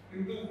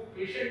কিন্তু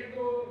পেশেন্ট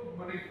তো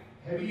মানে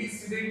heavily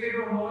sedated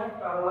or not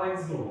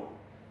paralyzed or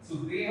so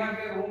they have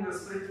their own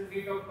respiratory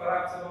rate of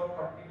perhaps about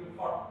 30 to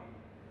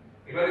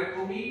 40 এবারে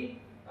তুমি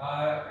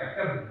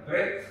একটা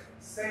breath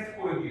set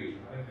করে দিয়েছো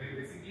মানে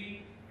basically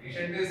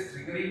patient is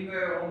triggering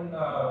their own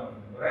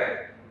breath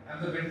and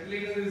the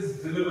ventilator is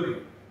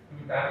delivering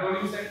তুমি that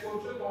volume set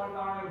করছো তোমার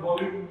কারণে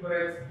volume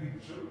breath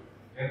দিচ্ছো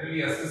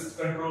generally assist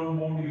control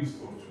mode use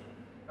করছো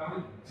তাহলে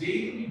যেই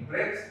তুমি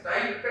breath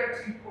টাইপটা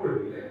ঠিক করে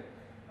দিলে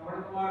তাহলে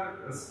তোমার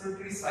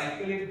রেসপিরেটরি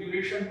সাইকেলের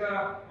ডিউরেশনটা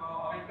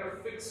অনেকটা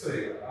ফিক্স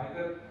হয়ে গেল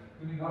আইদার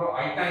তুমি ধরো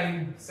আই টাইম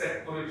সেট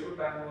করেছো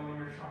টাইম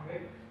ভলিউমের সঙ্গে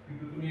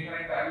কিন্তু তুমি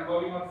এখানে টাইম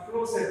ভলিউম আর ফ্লো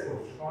সেট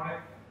করছো মানে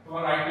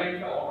তোমার আই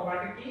টাইমটা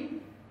অটোমেটিক্যালি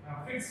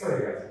ফিক্স হয়ে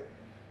গেছে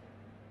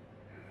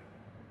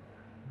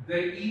the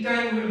e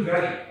time will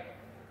vary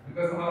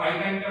because তোমার আই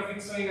টাইমটা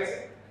ফিক্স হয়ে গেছে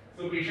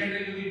so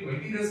পেশেন্টের যদি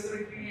 20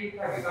 রেসপিরেটরি রেট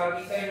থাকে তার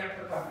e time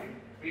একটা থাকবে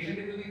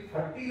পেশেন্টের যদি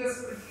 30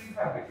 রেসপিরেটরি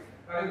থাকে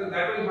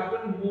that will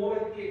happen more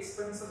at the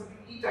expense of the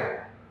E time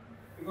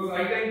because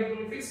I time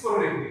তুমি ফিক্স করে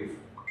রেখে দিয়েছো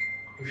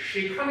তো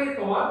সেখানে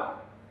তোমার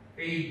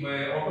এই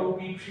অটো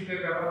পিক শীটের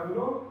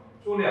ব্যাপারগুলো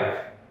চলে আসে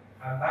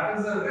and that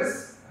is a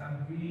risk and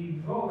we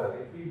know that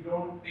if we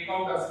don't take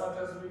out as much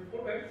as we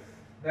put in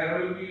there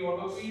will be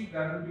auto peak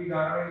there will be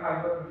dynamic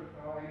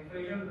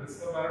hyperinflation risk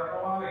of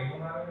barotrauma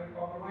hemodynamic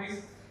compromise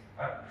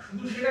আর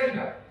শুধু সেটাই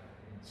না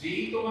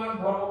যেই তোমার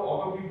ধরো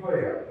auto pick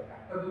হয়ে গেল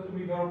একটা তো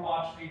তুমি ধরো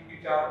 5 পিক কি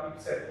 4 পিক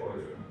সেট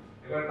করেছো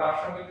এবার তার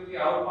সঙ্গে যদি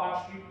আরো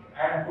 5 টি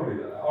অ্যাড করে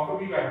দাও অটো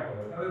বিপ অ্যাড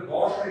করে তাহলে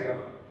 10 হয়ে গেল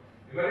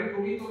এবারে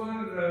তুমি তোমার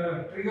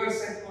ট্রিগার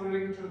সেট করে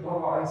রেখেছো ধরো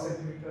 2.5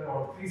 centimetre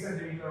or 3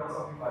 centimetre or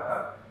something like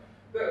that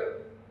তো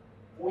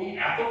ওই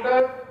এতটা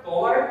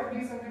তলায়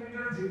 3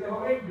 সেন্টিমিটার যেতে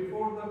হবে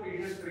before the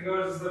patient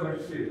triggers the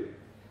ventilator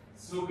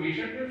so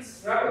patient will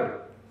struggle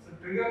so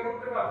trigger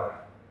করতে পারবে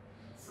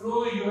flow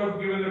you have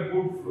given a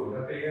good flow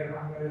that they can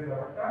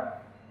ব্যাপারটা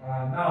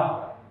না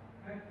হয়।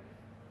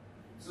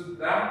 So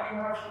that you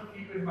have to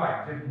keep in mind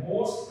that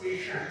most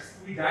patients,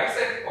 we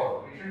dissect for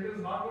patient is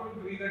not going to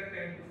breathe at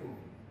 10 to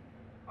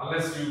 14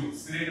 unless you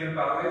sedate and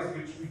paralyze,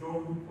 which we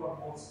don't do for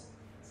most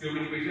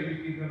COPD patients. We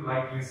keep them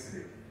lightly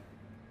sedated.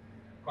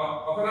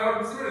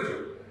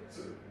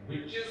 So,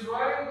 which is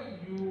why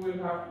you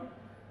will have to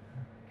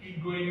keep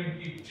going and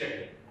keep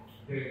checking.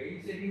 এই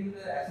checking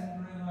এর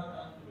asynchronous হওয়ার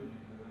chance বেশি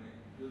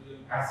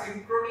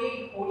অ্যাসিনক্রনি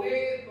হলে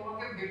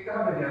তোমাকে দেখতে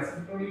হবে যে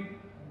অ্যাসিনক্রনি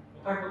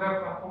কোথায় কোথায়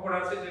প্রাপ্যকর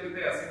আছে যেটাতে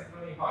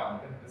অ্যাসিনক্রনি হয়। We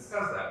can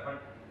discuss that, but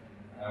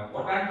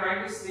what I'm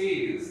trying to say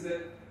is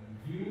that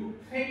you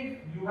think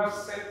you have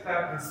set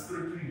that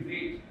respiratory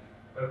rate,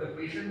 but the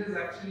patient is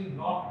actually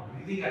not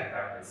breathing at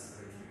that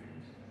respiratory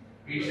rate.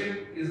 Patient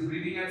is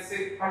breathing at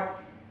say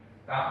 30.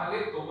 তাহলে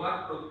তোমার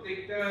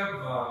প্রত্যেকটা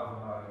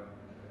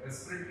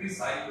respiratory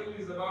cycle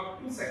is about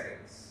 2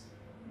 seconds.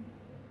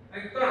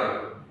 Like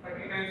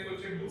 30 times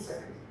হচ্ছে 2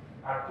 seconds.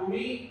 আর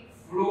তুমি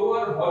flow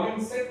আর volume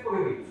set করে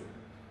দিয়েছো,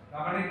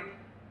 তার মানে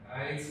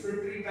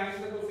expiratory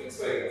টাইমটা তো ফিক্স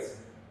হয়ে গেছে।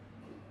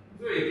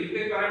 তো এই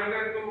তিনটে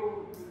প্যারামিটার তো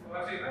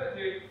আছে না,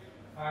 যে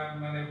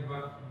মানে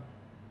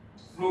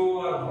ফ্লো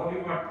আর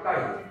ভলিউম আর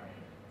টাইম।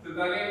 তো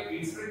তাহলে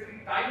এক্সপিরেটরি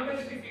টাইমটা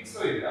যদি ফিক্স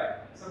হয়ে যায়,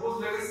 suppose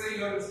let us say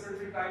your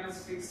expiratory time is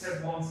fixed at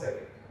 1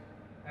 second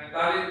and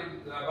তাহলে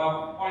about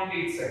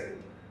 0.8 সেকেন্ড,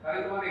 তাহলে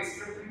তোমার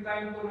এক্সপিরেটরি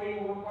টাইম তো রইল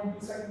 1.2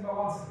 সেকেন্ড বা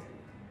 1 সেকেন্ড।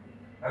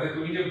 তাহলে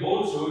তুমি যে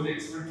বলছো যে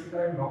এক্সপিরেটরি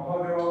টাইম লম্বা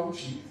দেওয়া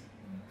উচিত,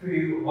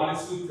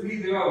 1:3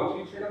 দেওয়া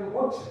উচিত, সেটা তো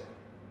হচ্ছে।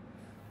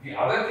 The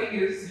other thing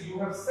is you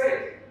have said,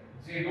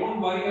 don't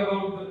worry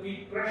about the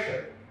peak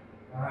pressure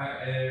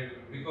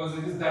because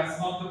that's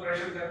not the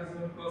pressure that is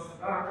going to cause the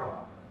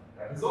trauma.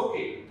 That is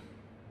okay,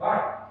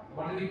 but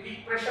when the peak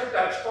pressure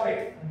touch করে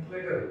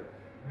later,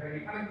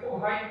 এখানে খুব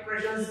high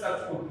pressure touch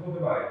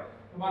হতে পারে,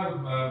 তোমার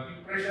peak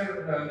pressure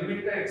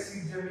লিমিটটা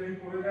exceed generally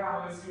করে যায়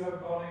unless you have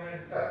gone in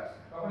and touch,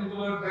 তখন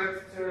তোমার breath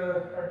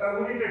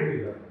terminated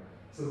হয়ে যাবে।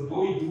 So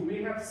though you may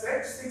have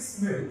said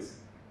 6 mils,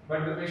 but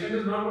the patient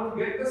is not going to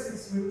get the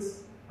 6 mils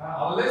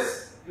unless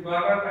the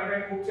বারবার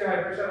panic করছে, high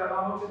pressure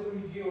alarm হচ্ছে,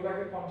 তুমি গিয়ে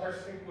ওটাকে 50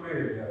 থেকে করে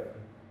এলে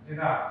যে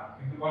না,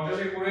 কিন্তু 50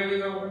 থেকে করে এলে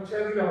তখন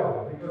ছেড়ে দিতে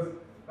হবে, বিকজ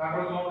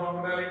তারপরে তোমার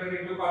ব্রঙ্কোডাইলেটর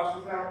এগুলো কাজ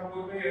করতে আরম্ভ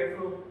করবে,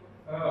 এরপর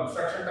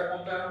অবস্ট্রাকশনটা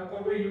কমতে আরম্ভ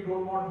করবে। You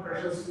don't want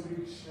pressures to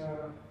reach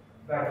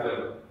that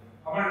level.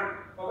 আমার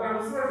কথা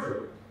বুঝতে পারছো?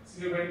 So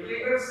your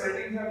ventilator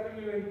settings have to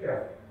be very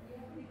careful. You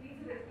have to decrease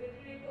the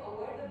respiratory rate to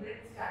avoid the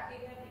breath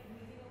stacking and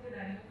increasing of the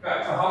dynamic.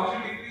 Right. So how do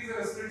you decrease the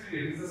respiratory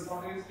rate? Is this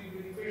spontaneously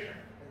breathing patient?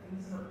 I think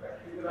it's not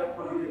practical. I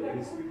call it a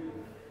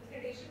respiratory.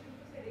 Sedation to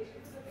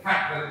the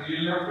হ্যাঁ,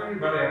 you'll have to,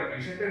 but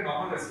patient এর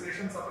normal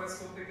respiration suppress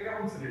করতে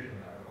কিরকম sedation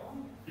লাগবে?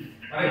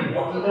 মানে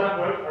what will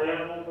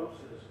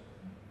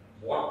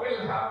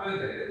happen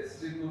is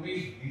যে তুমি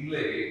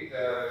দিলে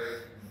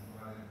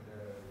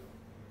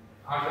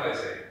how shall I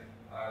say,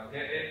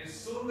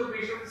 soon the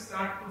patient will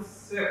start to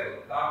settle,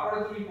 তারপরে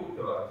তুমি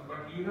করতে পারো, but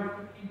you have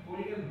to keep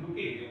going and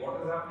looking at what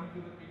is happening to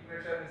the peak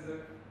pressure, is the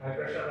high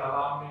pressure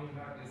alarming,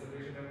 is the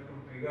patient able to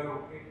trigger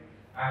okay,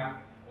 and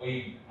ওই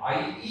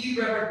IE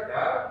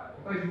ব্যাপারটা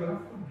ওটা you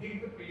have to give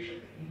the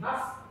patient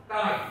enough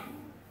time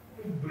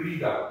to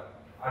breathe out.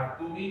 And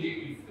to me, if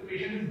the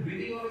patient is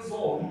breathing on his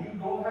own, you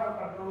don't have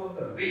control on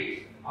the rate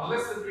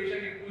unless the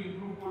patient একটু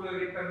improve করলে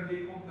রেটটা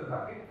নিজেই কমতে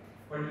থাকে,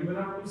 but you will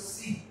have to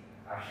see.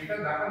 আর সেটা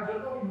দেখার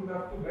জন্য you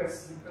have to best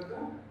look at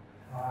the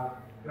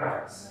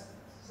graphs.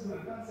 So we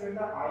can say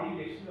the I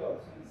ratio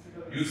also instead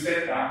of You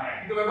said that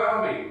কিন্তু ব্যাপার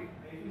হবে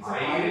I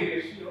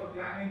ratio,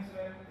 that means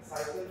when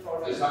cycle short.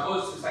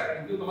 Suppose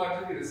কিন্তু তোমার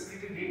যদি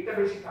respiratory rate-টা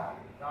বেশি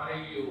থাকে, তাহলে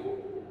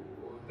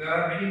there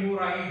are many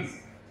more I's,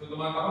 so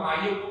তোমার তখন I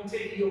ও কমছে,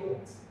 E ও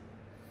কমছে।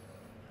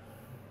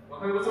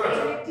 কথা বুঝতে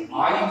পারছো?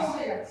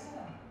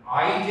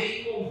 I যেই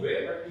কমবে,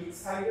 But each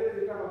cycle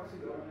যেটা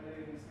হচ্ছিল মানে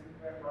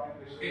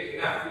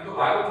না, কিন্তু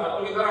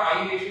তুমি ধরো I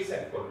ratio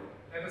set করবে।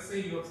 Let us say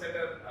you have set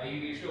a I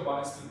ratio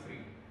 1:3.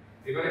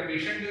 এবারে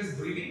patient is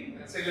breathing,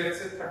 let's say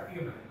 30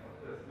 a minute,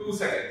 2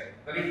 seconds.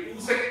 তাহলে 2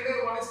 সেকেন্ডের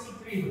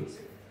 1:3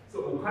 হচ্ছে। So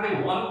ওখানে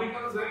 1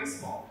 becomes very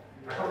small.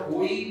 এখন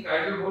ওই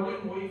tidal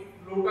volume, ওই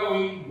ফ্লোটা,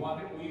 ওই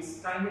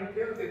টাইমের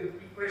ক্ষেত্রে the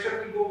peak pressure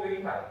will go very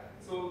high.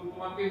 So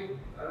তোমাকে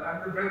and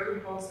the breath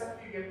will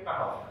constantly get cut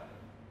off.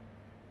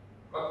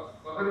 But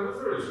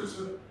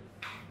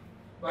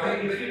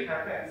if it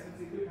happens,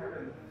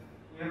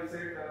 we have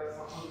said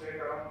suppose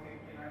rate around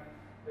 50 and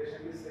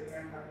patient is taking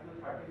at 30 to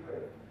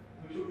 35,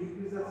 we should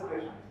increase the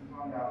sedation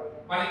on the other.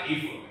 But if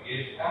you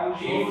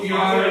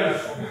are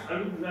I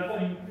would rather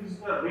increase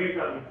the rate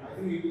of it. I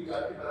think if we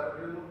calculate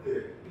parameter মধ্যে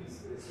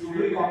you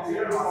will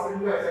consider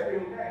possibly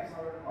affecting the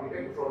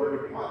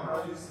probability.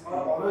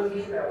 Always we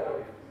should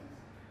avoid.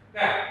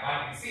 Yeah,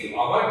 and see,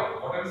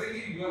 what I'm saying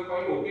is you are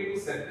quite okay to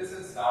set this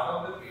and start on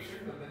the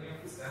patient, but then you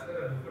have to stand there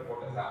and look at what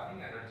is happening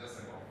and adjust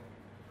accordingly.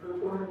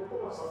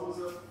 Suppose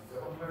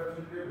যখন আমরা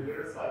যদি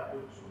ventilator start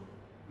করছো,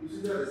 you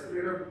see the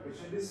respirator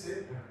patient is say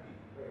 30,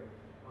 right?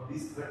 Now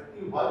this 30,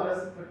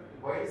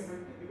 why is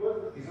 30? Because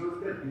the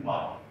physiological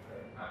demand,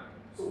 right?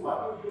 So what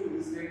you do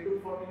is take to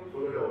 40 to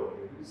roll it over.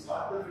 you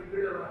start the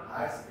ventilator on a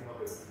higher setting of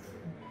the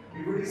respirator.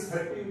 If it is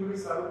 30, you will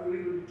start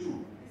with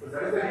 22. So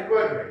that is the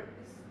requirement.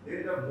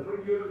 Then the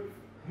moment your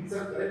things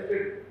are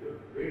corrected, your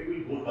rate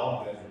will go down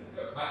gradually.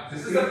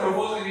 This is the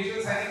proposed initial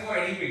setting for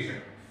any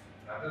patient.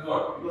 That is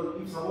what. Because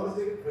if someone is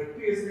taking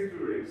 30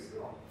 respiratory rates,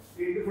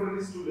 80%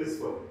 is too less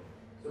for them.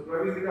 So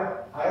probably they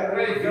are higher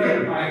rate.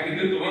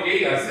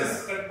 Assist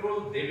control,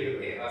 they will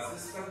pay.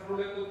 Assist control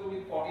है तो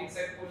तुम्हें 14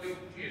 set को ले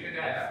patient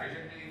है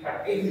patient ने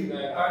 30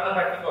 करना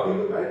 30 करो.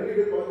 तो मैंने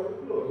ये कॉल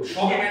करो.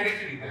 शॉक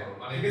मैंडेटरी लिखते हो.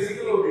 माने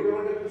बेसिकली वो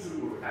रिकमेंडेड टू शुरू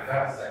करो.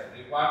 That's right.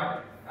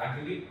 Requirement. And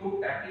যদি খুব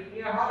tactically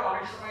হয়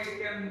অনেক সময় it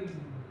can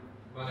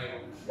মানে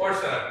worse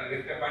therapy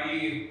দেখতে পারি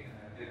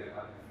যেতে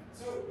পারে.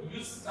 So you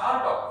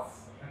start off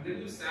and then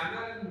you stand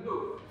there and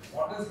look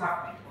what is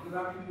happening. What is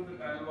happening to the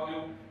tidal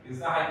volume? Is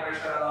the high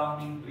pressure alarm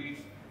being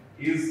breached?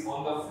 Is on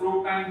the flow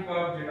time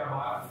curve যেটা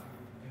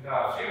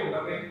সেই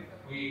ওটাতে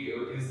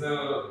is the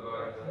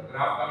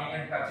graph coming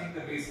and touching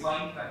the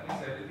baseline? That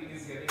means everything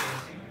is getting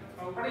empty.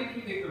 ওখানেই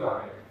তুমি দেখতে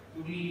পাবে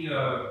তুমি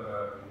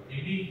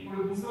এমনি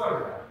করে বুঝতে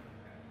পারবে না.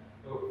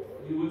 So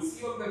you will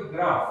see on the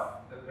graph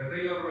that whether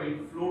your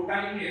flow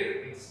time এর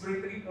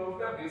expiratory curve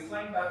টা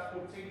baseline touch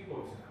করছে কি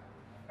করছে না.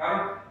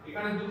 কারণ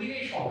এখানে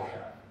দুদিকেই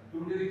সমস্যা.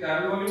 তুমি যদি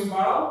tidal volume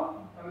বাড়াও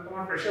তাহলে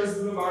তোমার প্রেসারস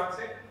গুলো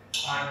বাড়ছে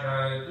আর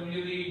তুমি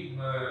যদি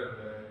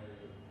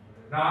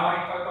না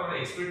মানে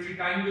এক্সপিরিয়েন্স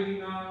টাইম যদি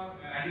না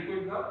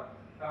অ্যাডিকুয়েট দাও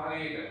তাহলে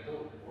তো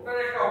ওটার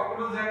একটা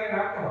অপটিমাল জায়গায়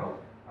রাখতে হবে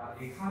আর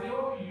এখানেও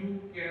you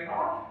can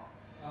not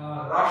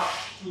rush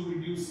to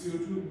reduce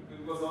CO2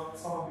 because of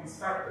some of this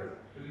factors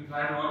যদি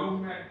টাইম ভলিউম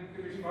একদিকে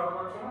বেশি বাড়াতে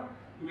পারছো না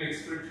তুমি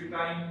এক্সপিরিয়েন্স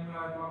টাইম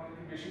তোমাকে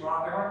বেশি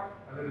বাড়াতে হয়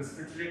তাহলে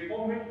রেসপিরেটরি রেট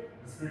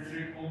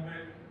কমবে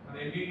মানে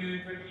এন্ডিং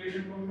মিনিট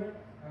ভেন্টিলেশন কমবে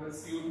তাহলে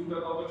CO2 টা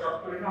তত চট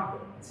করে নামবে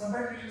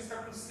sometimes you just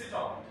have to sit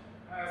on it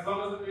as long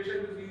as the patient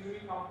is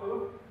reasonably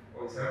comfortable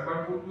ওই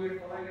 7.42 এর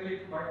কোথায় গেলে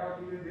একটু বাইকা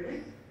তুলে দেবে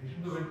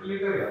পেশেন্ট তো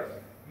ভেন্টিলেটরে আছে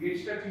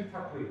পিএইচটা ঠিক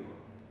থাকলেই হলো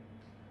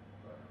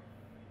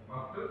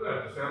মাত্র তো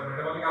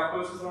মেটাবলিক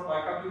আলকোহলিস এর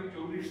বাইকা যদি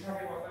 40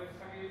 থাকে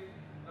 45 থাকে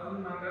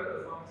doesn't matter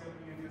as long as your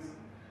pH is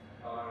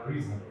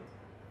reasonable.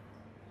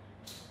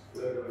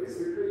 The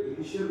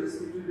initial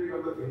respiratory rate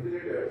of the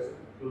ventilator is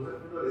closer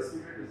to the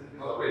respiratory rate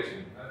of the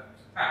patient.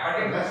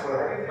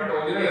 But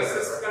only the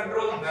assist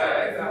control that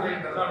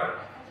does not.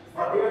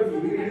 But you are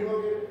limiting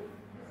of it.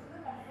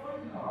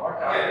 What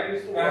target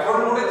is to control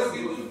mode is to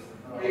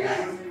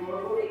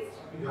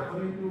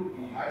according to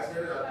I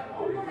said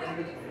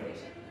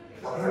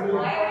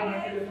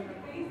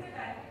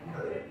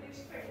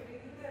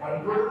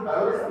control the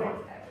balance.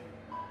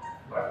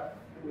 But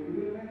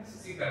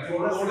see,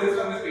 control mode is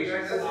when the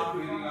patient is not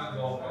breathing on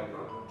long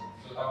control.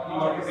 So তখন you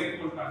want to take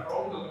full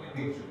control তো তুমি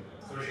দেখছো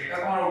so সেটা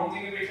তোমার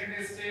ওদিকে patient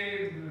এসে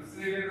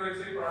selected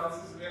রয়েছে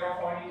paralysis ওয়ের of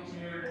হয়নি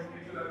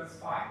that is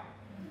fine.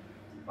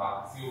 But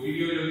COPD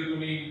যদি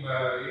তুমি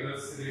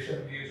sedation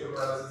দিয়েছো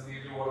প্যারালাইসিস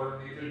দিয়েছো ওয়াটার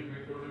দিয়েছো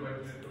ইকুইপ করছো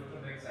ভেন্টিলেট করছো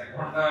next 1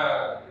 ঘন্টা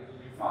it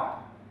will be fine.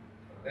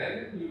 But then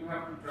you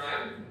have to try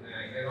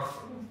and get on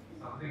to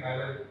something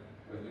either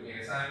when you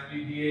SIMP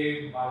দিয়ে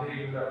মাঝে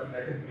you have to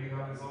let him breathe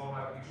on his own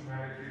আর কিছু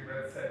mandatory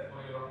breath set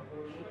for your own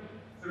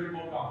so it's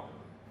more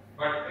comfortable.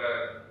 But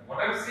what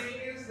I'm saying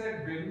is that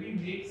when we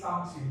make some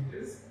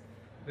changes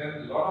then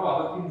a lot of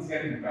other things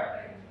get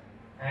impacted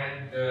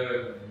and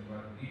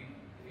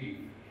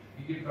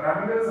the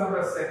parameters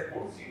are set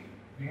for see.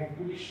 We have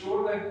to be sure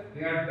that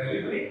they are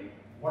delivering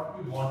what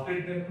we wanted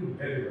them to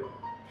deliver.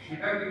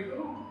 সেটা কিন্তু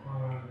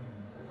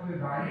ওখানে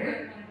দাঁড়িয়ে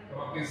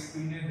তোমাকে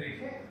স্ক্রিনে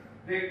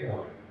দেখতে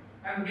হবে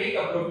and make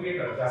appropriate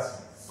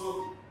adjustments. So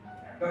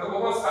that the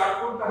over start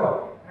করতে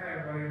হবে হ্যাঁ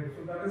so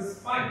that is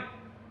fine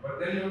but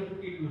then you have to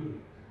keep looking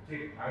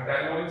ঠিক আমি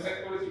ডায়াগনোসিস চেক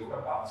করেছি ওটা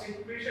পাচ্ছে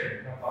পেশেন্ট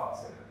না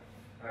পাচ্ছে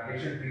না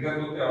পেশেন্ট ট্রিগার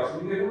করতে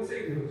অসুবিধা হচ্ছে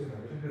কি হচ্ছে না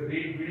পেশেন্টের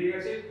রেট বেড়ে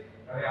গেছে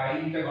আরে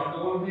আইটা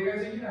গন্ডগোল হয়ে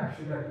গেছে কিনা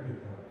সেটা একটু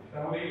দেখতে হবে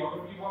তাহলে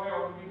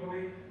অটোমেটিকভাবে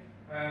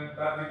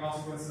তার যে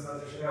কনসিকুয়েন্সেস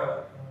আছে সেটা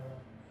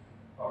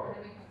হবে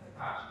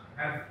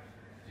হ্যাঁ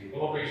যে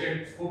কোনো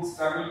পেশেন্ট খুব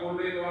স্ট্রাগল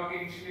করলে তোমাকে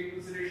ইনিশিয়ালি একটু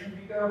সেডেশন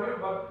দিতে হবে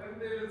but then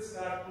they will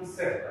start two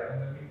set right in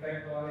the mean time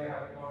তোমাদের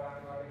হাতে করা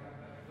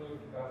তো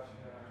কাজ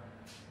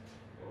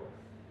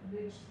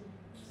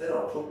স্যার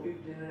অটোপিক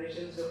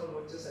জেনারেশন যখন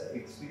হচ্ছে স্যার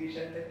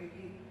এক্সপিরিয়েশনটাকে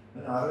কি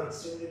মানে আরো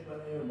এক্সটেন্ডেড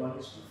মানে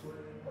 1:4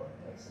 এর করতে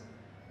হয় স্যার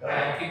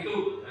কিন্তু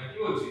কি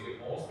বলছি যে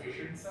most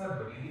patients are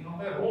breathing on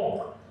their own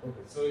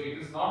so it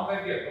is not that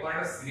you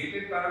have a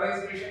sedated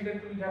paralyzed patient and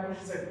তুমি যা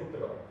খুশি সেট করতে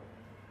পারো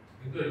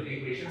কিন্তু এই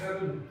patients are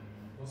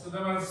most of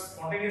them are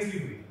spontaneously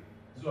breathing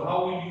so how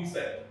will you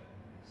set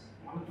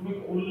মানে তুমি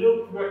করলেও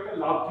খুব একটা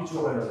লাভ কিছু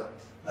হবে না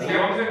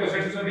যেমন যে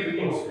পেশেন্টস আর breathing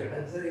করছে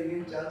স্যার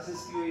এগেইন চান্সেস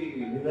কি ওই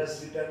রিভার্স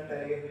রিটার্ন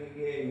টাইগে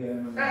গিয়ে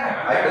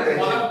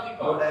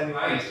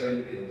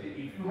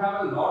if you have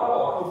a lot of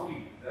autopsy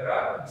there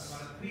are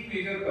three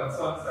major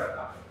concerns that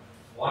come.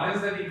 One is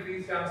the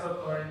increased chance of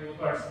new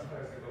person.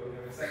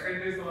 Second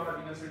is the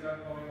venous return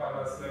coming out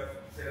as left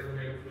cells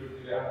made fluid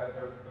delay and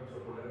the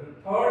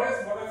third is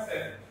what I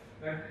said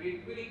that it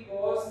will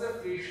cause the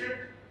patient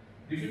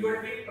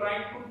difficulty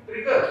trying to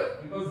trigger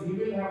because he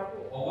will have to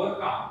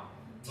overcome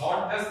not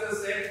just the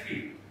set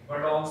field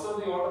also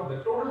the order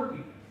the total P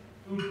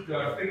to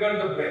trigger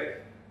the breath.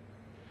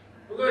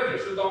 বুঝতে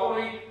শুধু তখন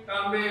ওই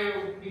টানবে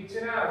নিচ্ছে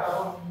না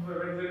তখন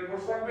ventilator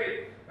বসে থাকবে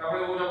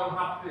তারপরে ও যখন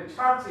হাত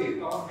ছাড়ছে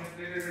তখন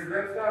ভেন্টিলেটরের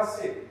ব্রেথটা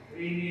আসছে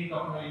এই নিয়ে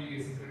তখন ওই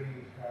এসিস্ট্যান্ট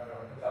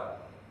চালু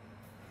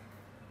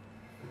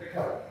এটা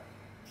খেলা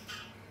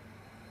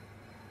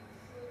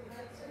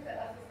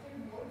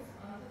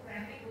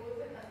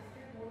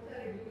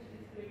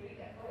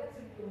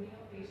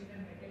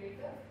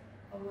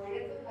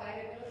avoidance of high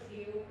level of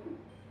CO2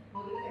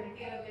 more than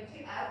 70 emergency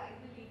as it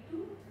will lead to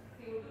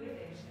CO2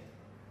 retention.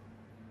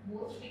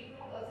 Most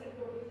treatment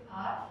asymptoms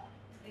are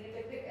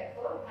ineffective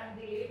effort and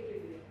delayed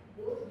breathing.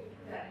 Both lead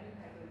to dynamic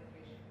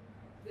hyperinflation.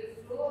 With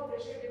flow of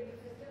pressure in the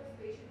system,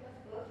 patient must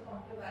first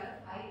counterbalance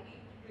high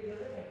peak to trigger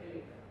the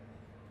ventilator.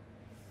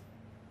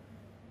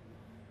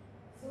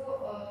 So,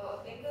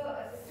 in the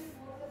assistive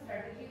mode, the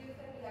strategy is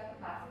that we have to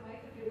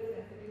maximize the trigger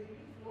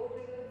sensitivity, flow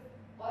triggers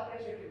or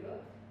pressure trigger.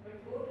 But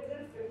flow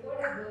triggers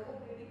preferred as work of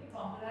breathing to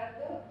counteract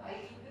the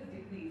IQ is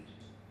decreased.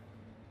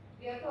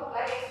 We have to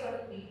apply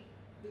external peak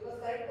because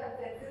current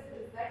consensus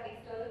is that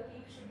external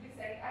peak should be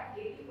set at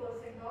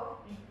 80% of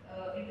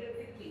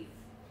intrinsic peak.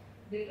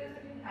 Difference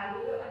between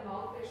alveolar and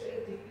mouth pressure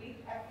is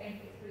decreased at end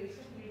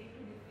expiration, leading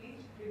to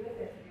decreased trigger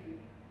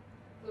sensitivity.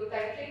 So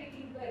titrate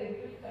peak by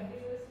reviewing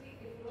continuously.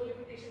 If flow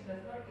limitation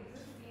does not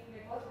exist, peak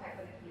may cause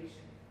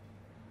hyperinflation.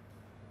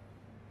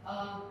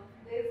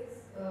 There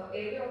is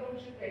airway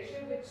automation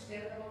pressure which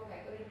tells about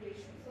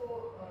hyperinflation. So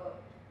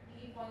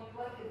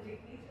P.1 is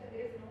decreased and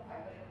there is no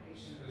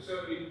hyperinflation. So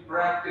in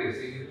practice,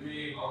 it will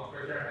be mouth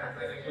pressure and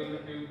then it will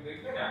be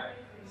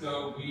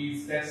so we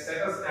set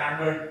a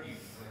standard P.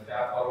 4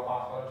 or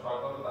 5 or 6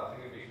 or that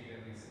থেকে বেশি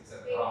এমনি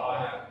set করা হয়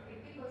না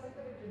 80%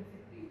 of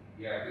intrinsic peak.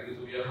 Yeah, কিন্তু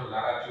তুমি যখন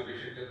লাগাচ্ছ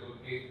পেশেন্টকে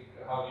তুমি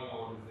how do you know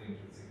what is the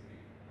intrinsic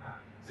peak?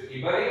 So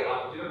এবারে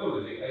যেটা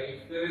বললে যে if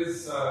there is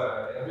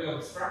airway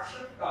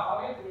obstruction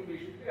তাহলে তুমি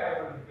বেশিতে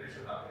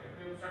hyperinflation হবে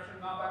airway obstruction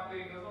না থাকলে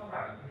it does not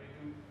matter তুমি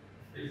একটু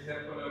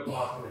except for your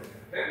population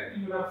then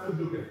you have to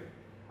look at it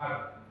R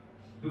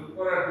look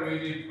for a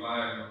really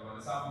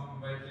some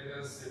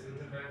ventilators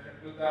diffusion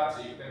ventilator আছে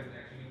you can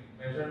actually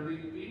measure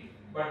the peak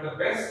but the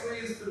best way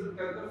is to look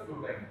at the flow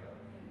time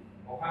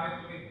ওখানে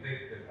তুমি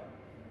দেখতে পারো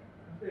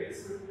The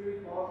expiratory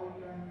cause we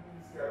can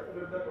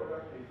calculate the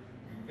total peak.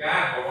 you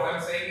can but what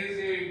I'm saying is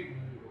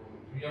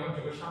তুমি যখন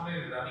চোখের সামনে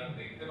running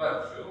দেখতে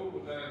পাচ্ছ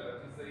that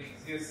is the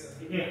easiest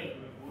Again,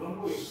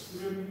 Colombo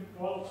experimental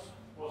cause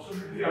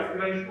possibility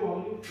applies to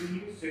only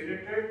fully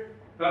sedated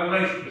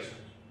paralyzed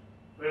patients,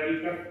 where you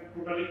can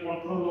totally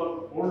control or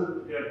hold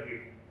their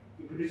breath.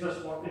 If it is a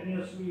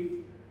spontaneously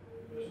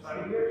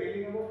Study we are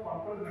talking about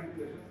controlled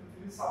ventilation.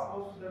 It is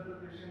supposed that the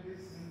patient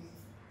is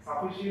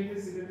sufficiently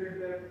sedated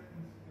that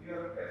we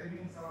are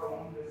achieving our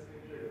own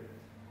respiratory rate.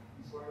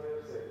 Is what I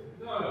have said.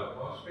 no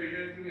most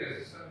patients will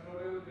assistant for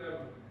their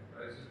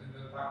assistant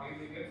in the target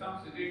they get some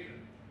sedation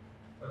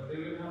but they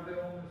will have their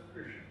own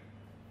respiration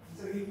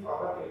So if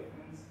our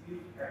means if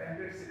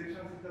attempted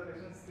sedation if the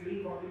patient still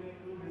continue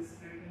to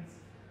respirate means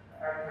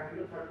at 30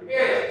 to 30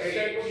 yes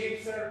patient সেটা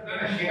keeps না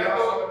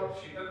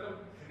সেটা তো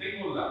সেটাই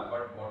বললাম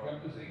but what you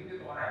have to say যে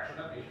তোমার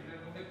 100টা পেশেন্টের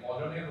মধ্যে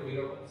কজনের ওই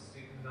রকম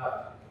স্থিতি না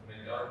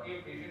majority of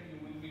patients you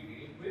will be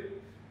dealing with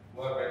who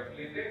are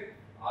ventilated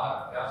are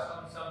just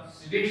on some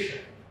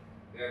sedation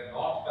they are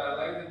not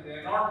paralyzed they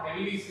are not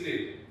heavily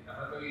sedated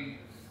আমরা তো এই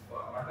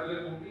মান্টালের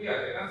মুভি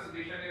আছে না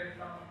sedation এর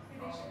some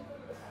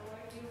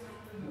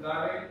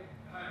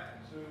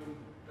so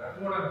that's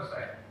what I'm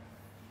saying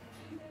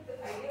The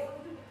idea was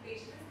that the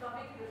patient is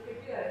coming with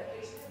respiratory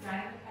respiration is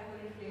dynamic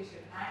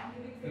hyperinflation and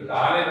giving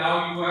তাহলে now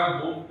you have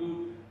moved to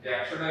যে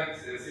 100টা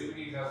COPD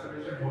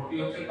exacerbation ভর্তি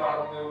হচ্ছে তার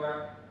মধ্যে ওরা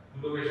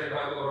দুটো পেশেন্ট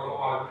হয়তো ওরকম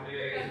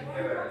ultimately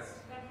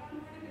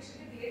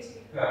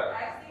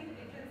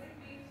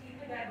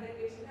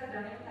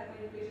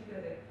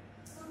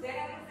then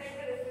I can set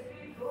the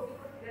respiratory flow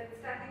because that's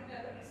starting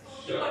is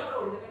totally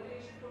controlled. The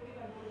ventilation totally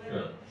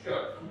controlled.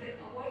 Sure. Then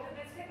avoid the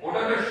mistake. What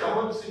are the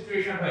সহজ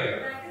সিচুয়েশন হয়ে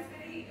গেল That is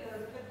very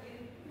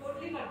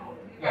totally controlled.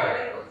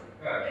 Correct.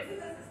 This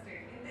is assisted.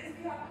 In this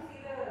we have to see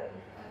the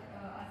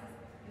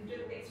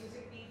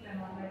extrinsic peak and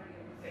all that we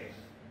have to set.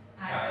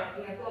 And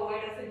we have to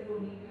avoid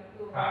asymptomy. We have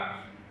to avoid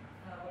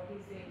what we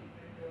say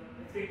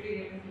respiratory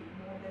rate is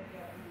more that we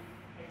have to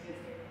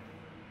adjust it.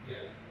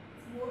 Yeah.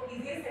 It's more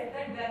easier said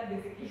than done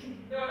basically.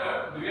 No,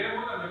 দুইয়ের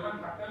মধ্যে যখন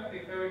থাকতে হবে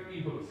দেখতে হবে কি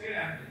হচ্ছে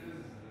and it is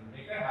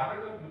make a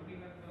habit of looking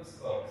at those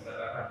curves that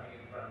are happening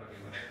in front of you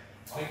মানে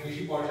অনেক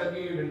বেশি পয়সা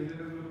দিয়ে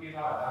ভেন্টিলেটর গুলো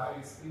কেনা হয় তাহলে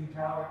স্ক্রিন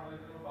ছাড়া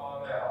ভেন্টিলেটর পাওয়া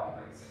যায় আলাদা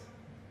প্রাইসে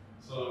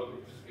so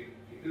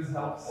it is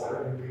helpful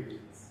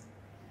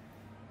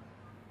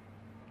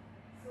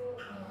So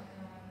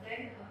then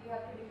you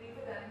have to decrease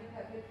the dynamic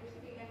hypertension.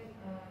 We can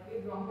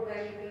give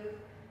bronchodilators,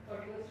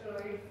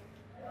 corticosteroids.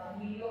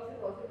 Heliox is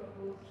also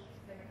proposed.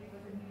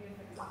 70% helium,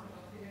 30%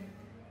 oxygen.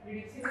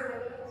 Reducing the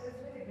level of oxygen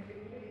will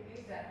significantly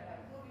decrease dynamic.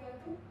 So we have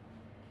to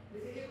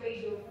basically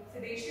weigh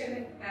sedation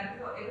and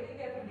so everything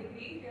we have to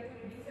decrease. We have to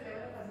reduce the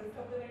level of assist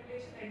of the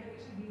ventilation. And the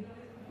patient breathes on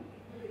his own.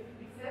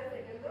 Itself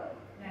settles the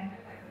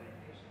dynamic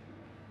hyperventilation.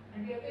 And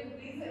we have to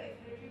increase the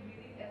inspiratory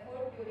breathing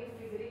effort during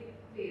triggering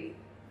phase.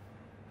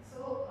 So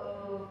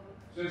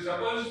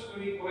suppose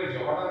তুমি করে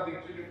যাও হঠাৎ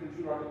দেখছো যে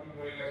প্রচুর অটোকিং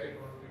হয়ে গেছে,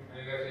 chronic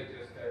হয়ে গেছে,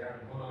 চেস্ট টায়ার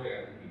ঘন হয়ে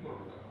গেছে, কি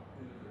করবো তখন?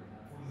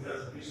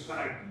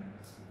 Disconnect.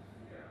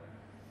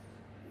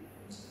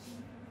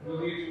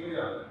 যদি চলে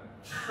যাবে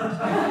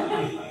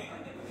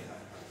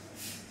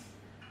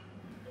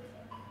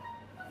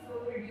So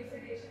reduce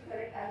sedation,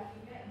 correct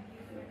albumin,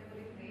 increase the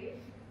metabolic rate.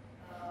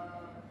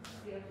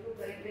 We have to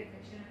correct the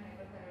infection and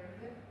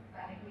hyperthyroidism,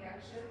 panic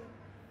reactions.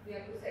 We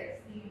have to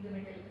see the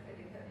mental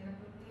settings are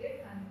inappropriate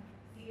and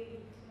see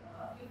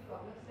acute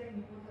problems like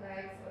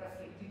pneumothorax or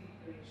acute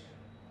deterioration.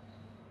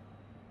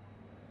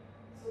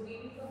 So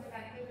weaning from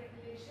mechanical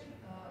ventilation,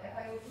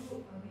 FiO2,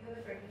 these are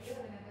the criteria.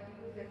 When FiO2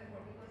 is less than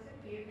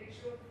 40%, pH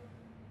ratio.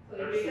 So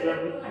That's greater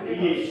than 200.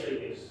 pH, I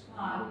guess.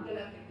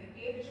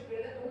 pH ratio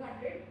greater than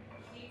 200,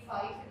 sleep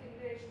 5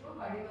 centimeter H2,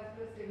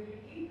 cardiovascular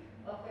stability,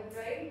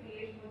 febrile,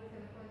 pH more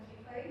than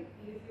 7.35,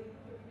 ECU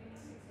 50 to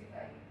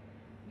 65.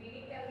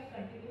 Weaning can be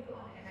continued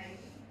on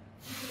NIV.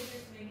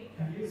 Patients may need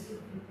Yes,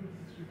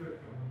 50-65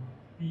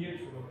 pH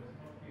not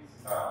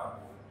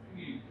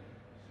pH.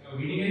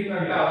 Weaning का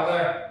क्या होता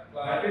है?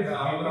 That is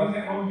how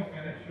you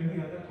can actually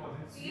other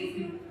causes.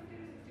 ECU 50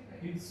 to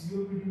 65. In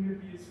COPD में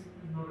pH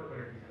is not a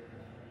correct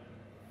indicator.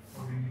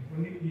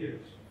 Only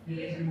pH.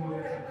 pH is more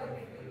more than than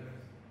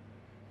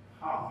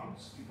 7.5.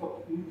 Means because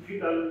you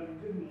feel a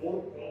little more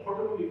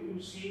comfortable if you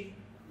see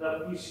the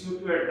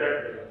PCO2 at that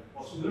level.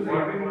 Possibly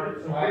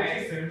Why?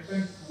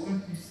 7.2 and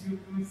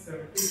PCO2 is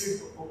 70,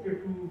 it's okay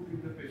to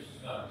give the patient.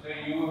 So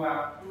you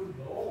have to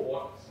know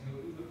what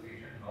CO2 the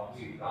patient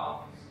normally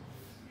counts.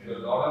 A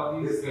lot of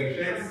these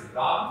patients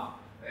run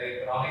a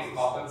chronic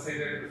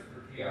compensated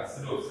respiratory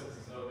acidosis,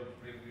 so which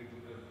brings you to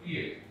the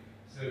pH.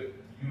 So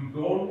you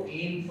don't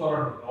aim for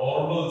a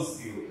normal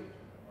CO2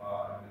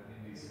 in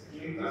these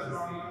pH patients. is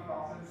wrong on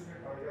compensated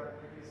cardiac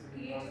is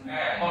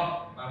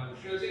I'm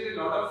sure that a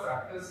lot of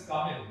factors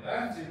come in.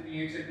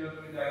 pH is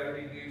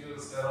diabetic, pH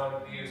is steroid,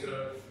 pH,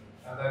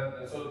 and then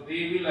so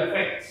they will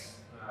affect.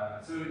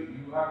 So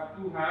you have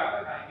to have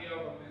an idea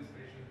of what these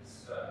patients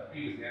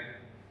pH. And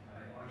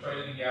I'm sure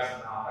you gas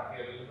and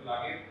available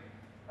again.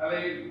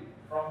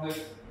 From the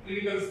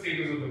clinical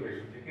status of the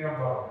patient, taking care of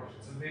our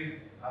patient. So they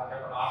have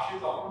an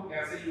ashes often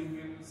gas you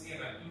will see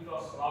an acute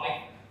or chronic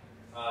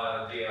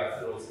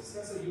acidosis.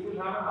 So you will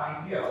have an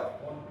idea of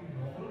what would be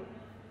normal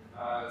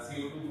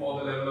CO2 for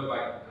the level of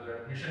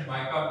admission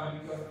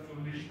bicarbonate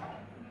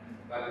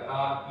that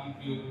are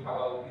PCO2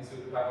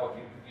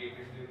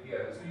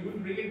 so you will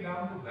bring it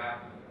down to that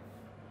level.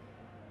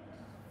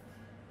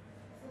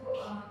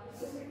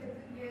 So,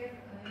 intensive care,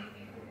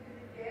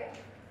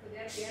 so they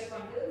are care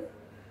bundles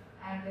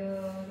and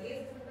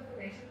these are the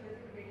potential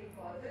precipitating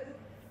causes.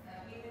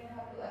 We may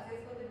have to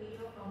assess for the need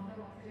of long-term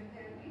oxygen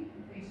therapy.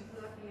 Patients who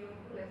are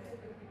PO2 less than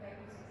 55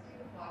 to 60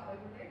 with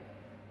carbonate,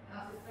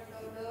 suspect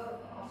of the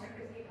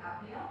obstructive sleep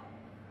apnea,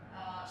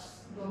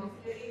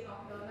 domiciliary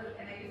nocturnal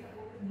NIV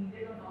support is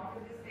needed or not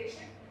in this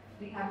patient,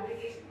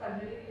 rehabilitation,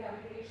 pulmonary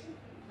rehabilitation,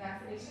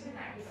 vaccination and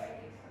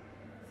antibiotics.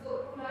 So,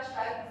 two large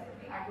trials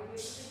specifically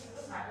advocated the use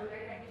of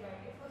macrolide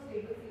antibiotics for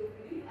stable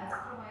COPD,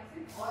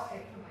 azithromycin or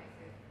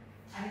erythromycin.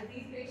 And in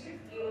these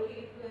patients, yearly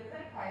influenza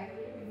and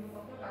thyroid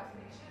pneumococcal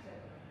vaccination is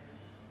recommended.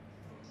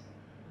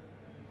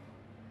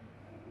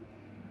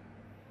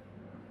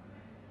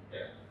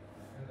 Yeah,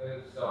 and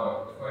there's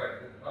not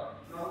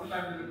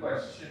only the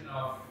question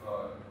of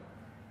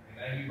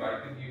NIV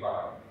vitamin B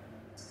bar.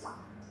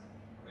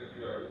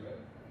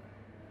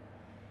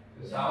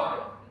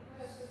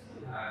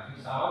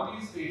 Some of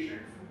these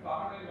patients who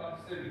come in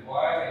once they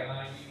require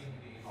NIV in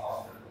the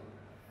hospital,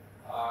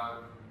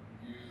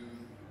 you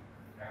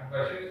have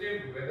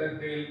question whether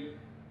they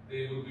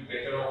would be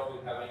better off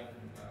with having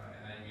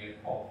NIV at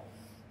home.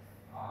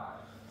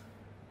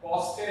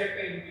 Cost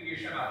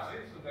indication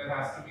so there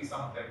has to be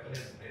some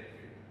definite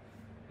benefit.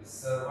 The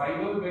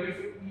survival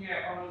benefit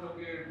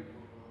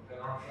they're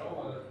not sure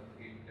whether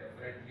it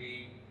definitely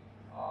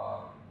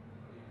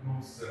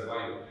improves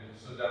survival.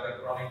 So that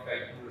chronic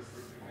type 2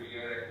 respiratory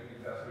failure actually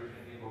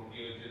exacerbation in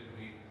OPH to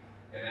be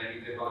NIV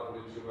they call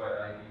it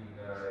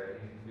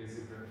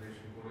invasive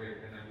ventilation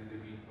NIV they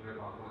mean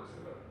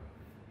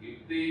if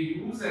they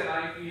use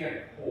NIV at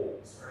home,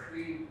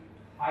 especially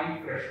high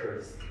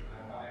pressures,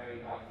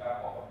 high tap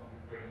of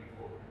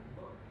 24,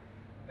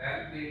 then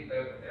they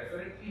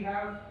definitely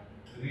have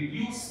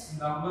reduced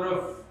number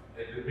of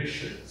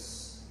admissions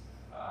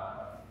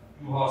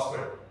to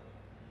hospital.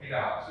 So it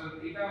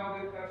is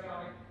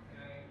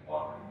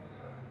important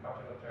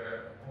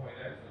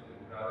so they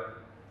would rather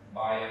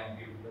buy and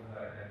give them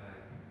the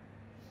NIV.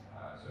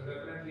 So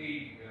definitely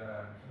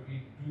we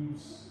do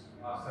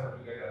ask them to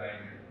get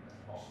aligned at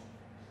home.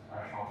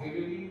 সঙ্গে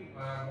যদি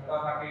মোটা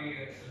থাকে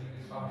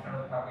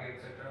dysfunctional থাকে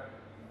etcetera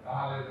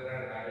তাহলে there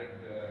are added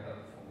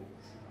helpful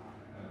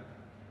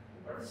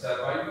but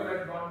survival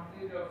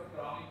advantage of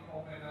chronic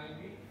home NIV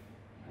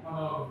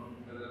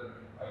whether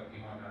I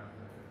give an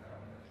answer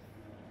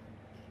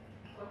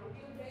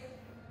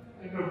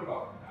no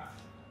problem.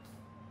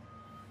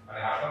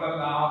 মানে হাসপাতাল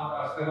না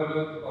আসতে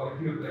হলেও তো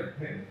quality of life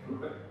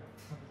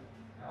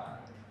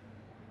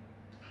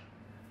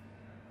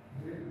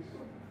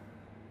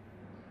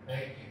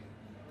Thank you.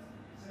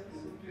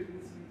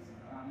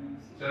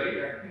 Sorry?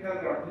 Practical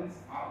problems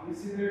are we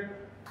see that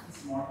this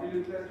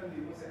mortality test and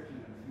liposuction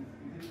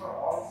is it for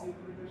all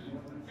COPD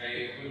patients?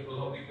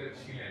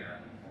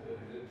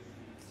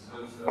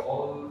 So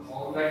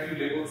all that you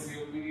label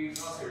COPD is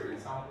not serious.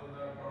 Some of them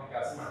are chronic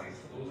asthmatics.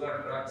 Those are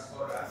drugs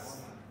for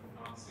asthma,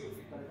 not COPD.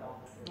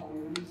 No,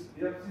 we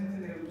have seen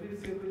in every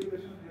COPD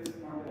patient there is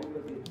mortality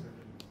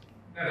liposuction.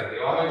 No, they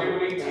all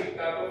actually take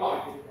that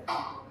along.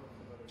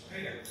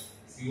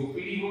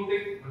 COPD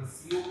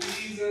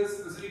is a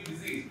specific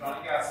disease.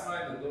 Chronic asthma,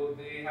 though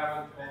they have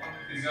a common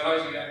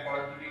physiology and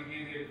productivity,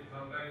 they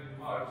sometimes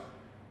emerge.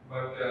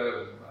 But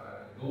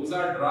those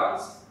are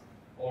drugs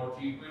for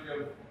treatment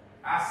of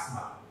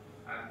asthma,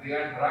 and they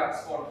are drugs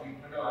for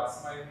treatment of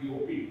asthma in the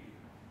OP.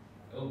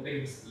 Those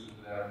things,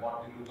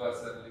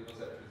 montelukast and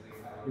levocetirizine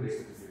have a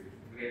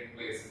great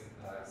place in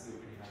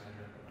COPD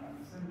management.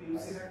 So do you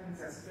see that in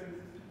sensitive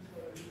resistance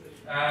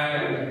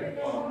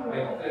for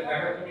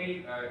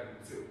And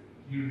so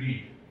you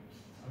read.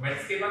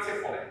 Medscape আছে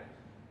ফলে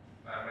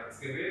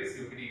Medscape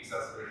COPD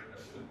exacerbation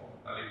আসলে ফলে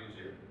তাহলে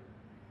বুঝে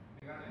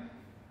ঠিক আছে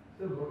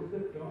So what is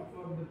the term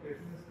for the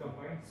patient is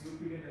combined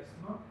COPD and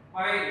asthma?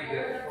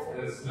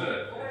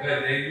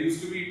 There used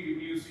to be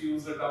people used to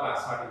use the term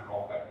asthmatic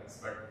bronchitis,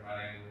 but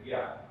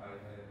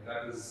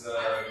that is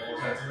more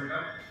sensible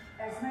term.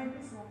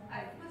 Asthmatic COPD.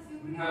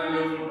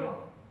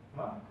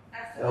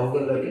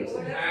 Overlapping.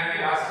 And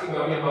asking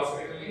about the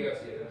hospital, yes.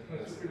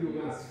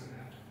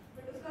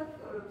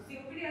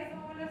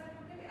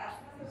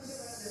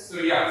 So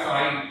in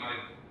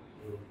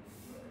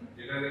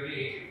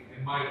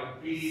my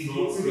opinion,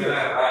 notes when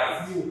I write,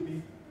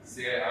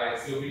 say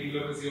COPD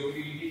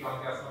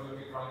chronic asthma,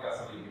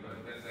 but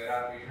then there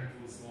are patients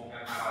who smoke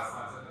and have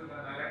asthma, etc.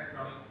 Then I write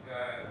chronic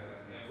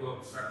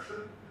obstruction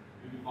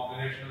due to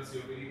combination of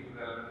COPD with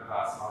element of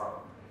asthma.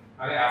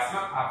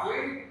 Asthma থাকলে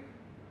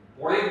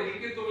পরের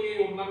দিকে তুমি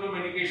অন্যান্য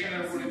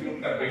মেডিকেশনের উপরে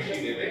জোরটা বেশি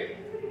দেবে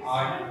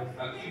আর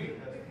but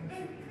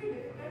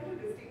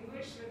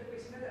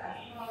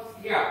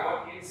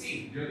you see,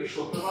 যদি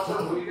 70 বছর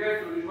হয়ে যায়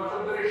 40 বছর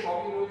ধরে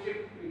সবই রয়েছে,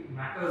 it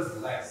matters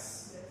less.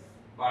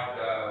 But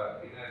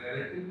in a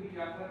relatively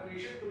younger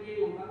patient তুমি এই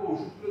অন্যান্য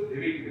ওষুধগুলো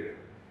দেবেই দেবে।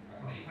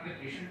 এখন এখানে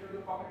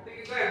পেশেন্টের পকেট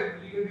থেকে যায়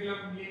লিখে দিলাম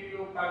নিয়ে নিল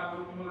কাজ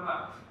করলো না,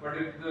 but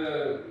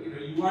if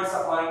you are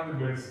supplying the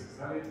medicines,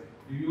 right?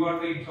 If you are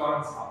the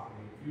insurance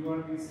company, if you are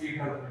the state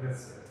health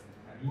minister,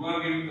 and you are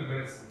giving the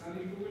medicine, then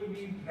you will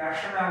be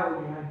rational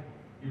behind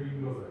giving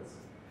those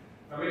medicines.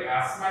 তবে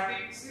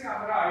asthmatics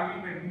আমরা IV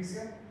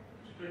magnesium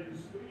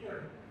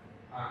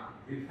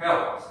it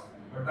helps,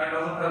 but that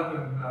doesn't help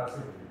in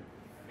COPD.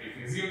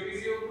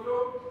 Physio গুলো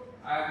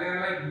they are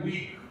like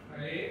weak.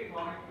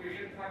 অনেক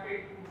patient থাকে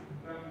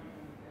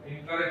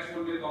encourage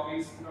করলে তবে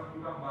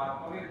sputum বার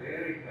করে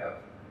there it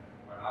helps.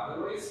 But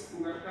otherwise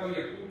খুব একটা ওই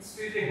acute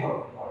stage এ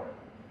help করে।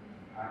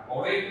 আর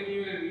পরে তুমি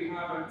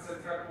রিহাব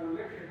এটসেট্রা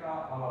করলে সেটা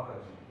আলাদা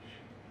জিনিস।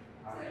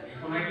 আর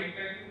economic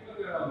টেকনিকগুলো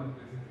there are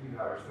basically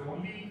others. The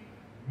only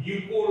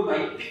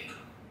mucolytic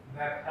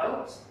that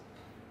helps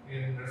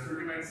in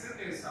respiratory medicine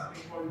is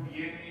something called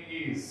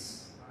DNase,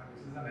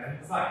 which is an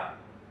enzyme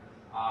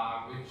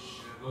which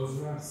those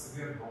who have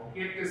severe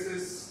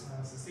bronchiectasis,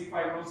 cystic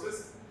fibrosis,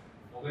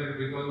 or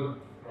because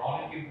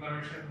chronic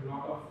inflammation, a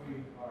lot of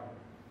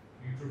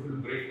neutrophil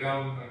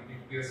breakdown,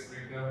 nucleus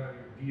breakdown, and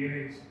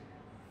DNA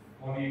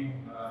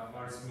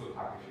polymers will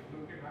happen.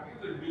 It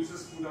reduces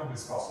sputum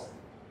viscosity.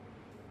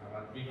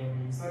 But we don't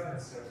use that and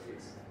it's just too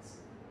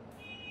expensive.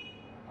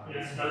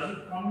 Does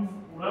it come in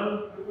oral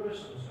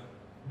preparation, sir?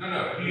 No,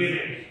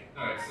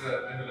 it's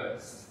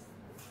nebulized.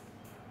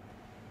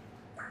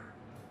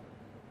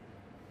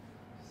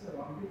 So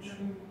one question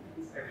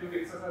is acute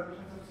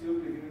exacerbations of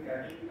COPD in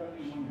critical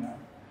pneumonia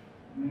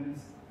means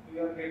we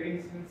are getting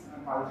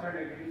culture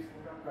negative,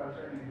 sputum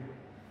culture negative.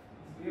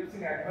 We have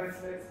seen advice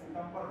like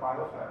sputum for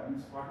biofire.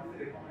 Means what is the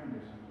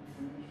recommendation?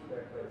 We should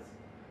advise.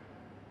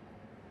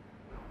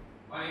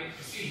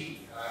 See,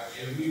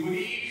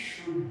 everybody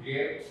should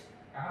get.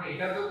 এখন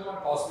এটা তো তোমার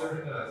cost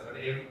benefit আছে, but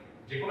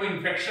যে কোনো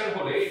infection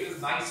হলে it is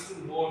nice to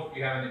know if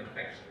you have an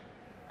infection.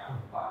 এখন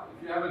if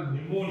you have a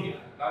pneumonia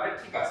তাহলে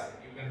ঠিক আছে,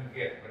 you can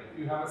get, but if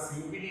you have a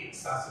COPD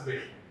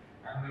এক্সাসিবেশন,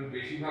 এখন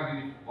বেশিরভাগ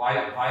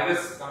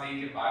ভাইরাস কারণ এই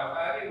যে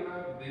বায়োফায়ার এগুলো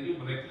they do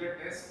molecular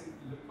test to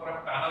look for a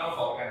panel of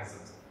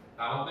organisms,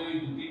 তার মধ্যে ওই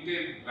 2-3টে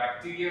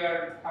ব্যাকটেরিয়া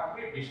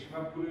থাকবে,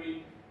 বেশিরভাগগুলোই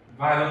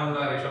ভাইরাল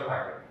আর এসব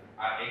থাকবে।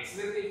 আর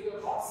এক্সরেতে if you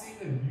are not seeing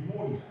a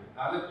pneumonia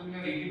তাহলে তুমি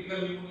আর এটিপিক্যাল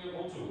নিউমোনিয়া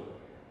বলছো বলতে।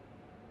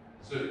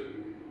 সো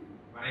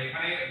মানে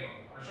এখানে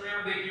অনেক সময়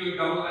আমরা দেখি ওই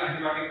ডাবল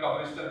অ্যান্টিবায়োটিক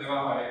কভারেজটা দেওয়া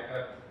হয় একটা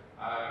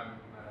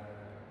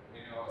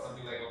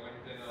something like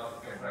augmentin or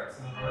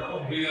ceftriaxone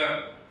or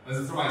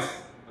azithromycin,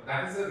 but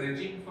that is a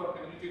regime for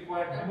community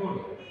acquired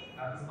pneumonia.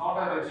 That is not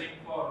a regime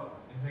for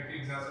infective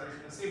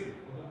exacerbation of COPD.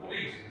 For the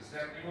police, it's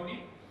just pneumonia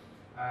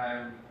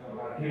and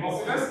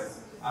hemophilus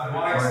and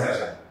one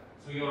extension.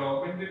 So your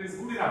augmentin is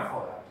good enough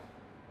for that.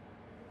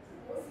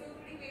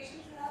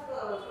 patients have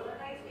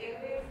colonized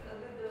airways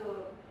with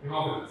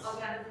Hemophilus.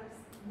 organisms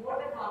more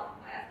than normal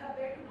as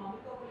compared to normal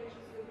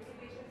population. COPD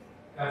patients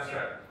That's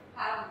right.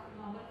 have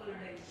normal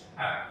colonization.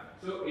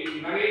 So,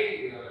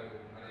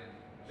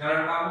 যারা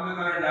তার মধ্যে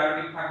তারা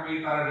diabetic থাকবে,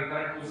 তারা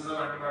recurrent courses of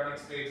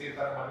antibiotics পেয়েছে,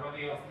 তারা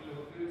মাঝে হসপিটালে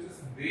ভর্তি হয়েছে,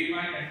 দে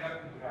মাইট end up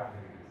in gram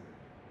negative.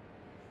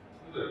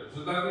 So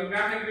তারা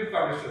গ্রাম নেগেটিভ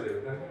পাবলিশ করে দেবে।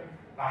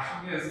 তার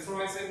সঙ্গে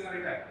এজিথ্রোমাইসিন আর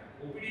এটা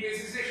ওপিডি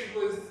বেসিসে শুধু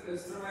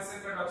এজিথ্রোমাইসিন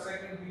বা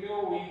ডক্সাইক্লিন দিলেও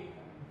ওই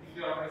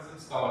তিনটে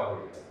অর্গানিজমস কভার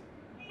হয়ে যায়।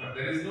 But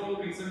there is no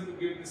reason to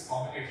give this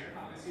combination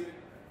unless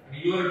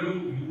you are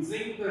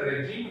using the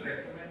regime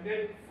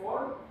recommended for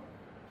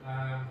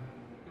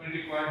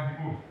 20-point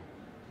move.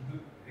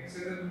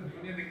 Except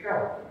dunia दिखता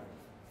है।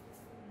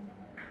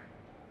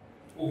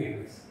 Okay,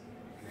 guys.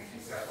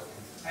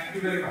 Thank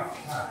you very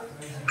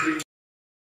much.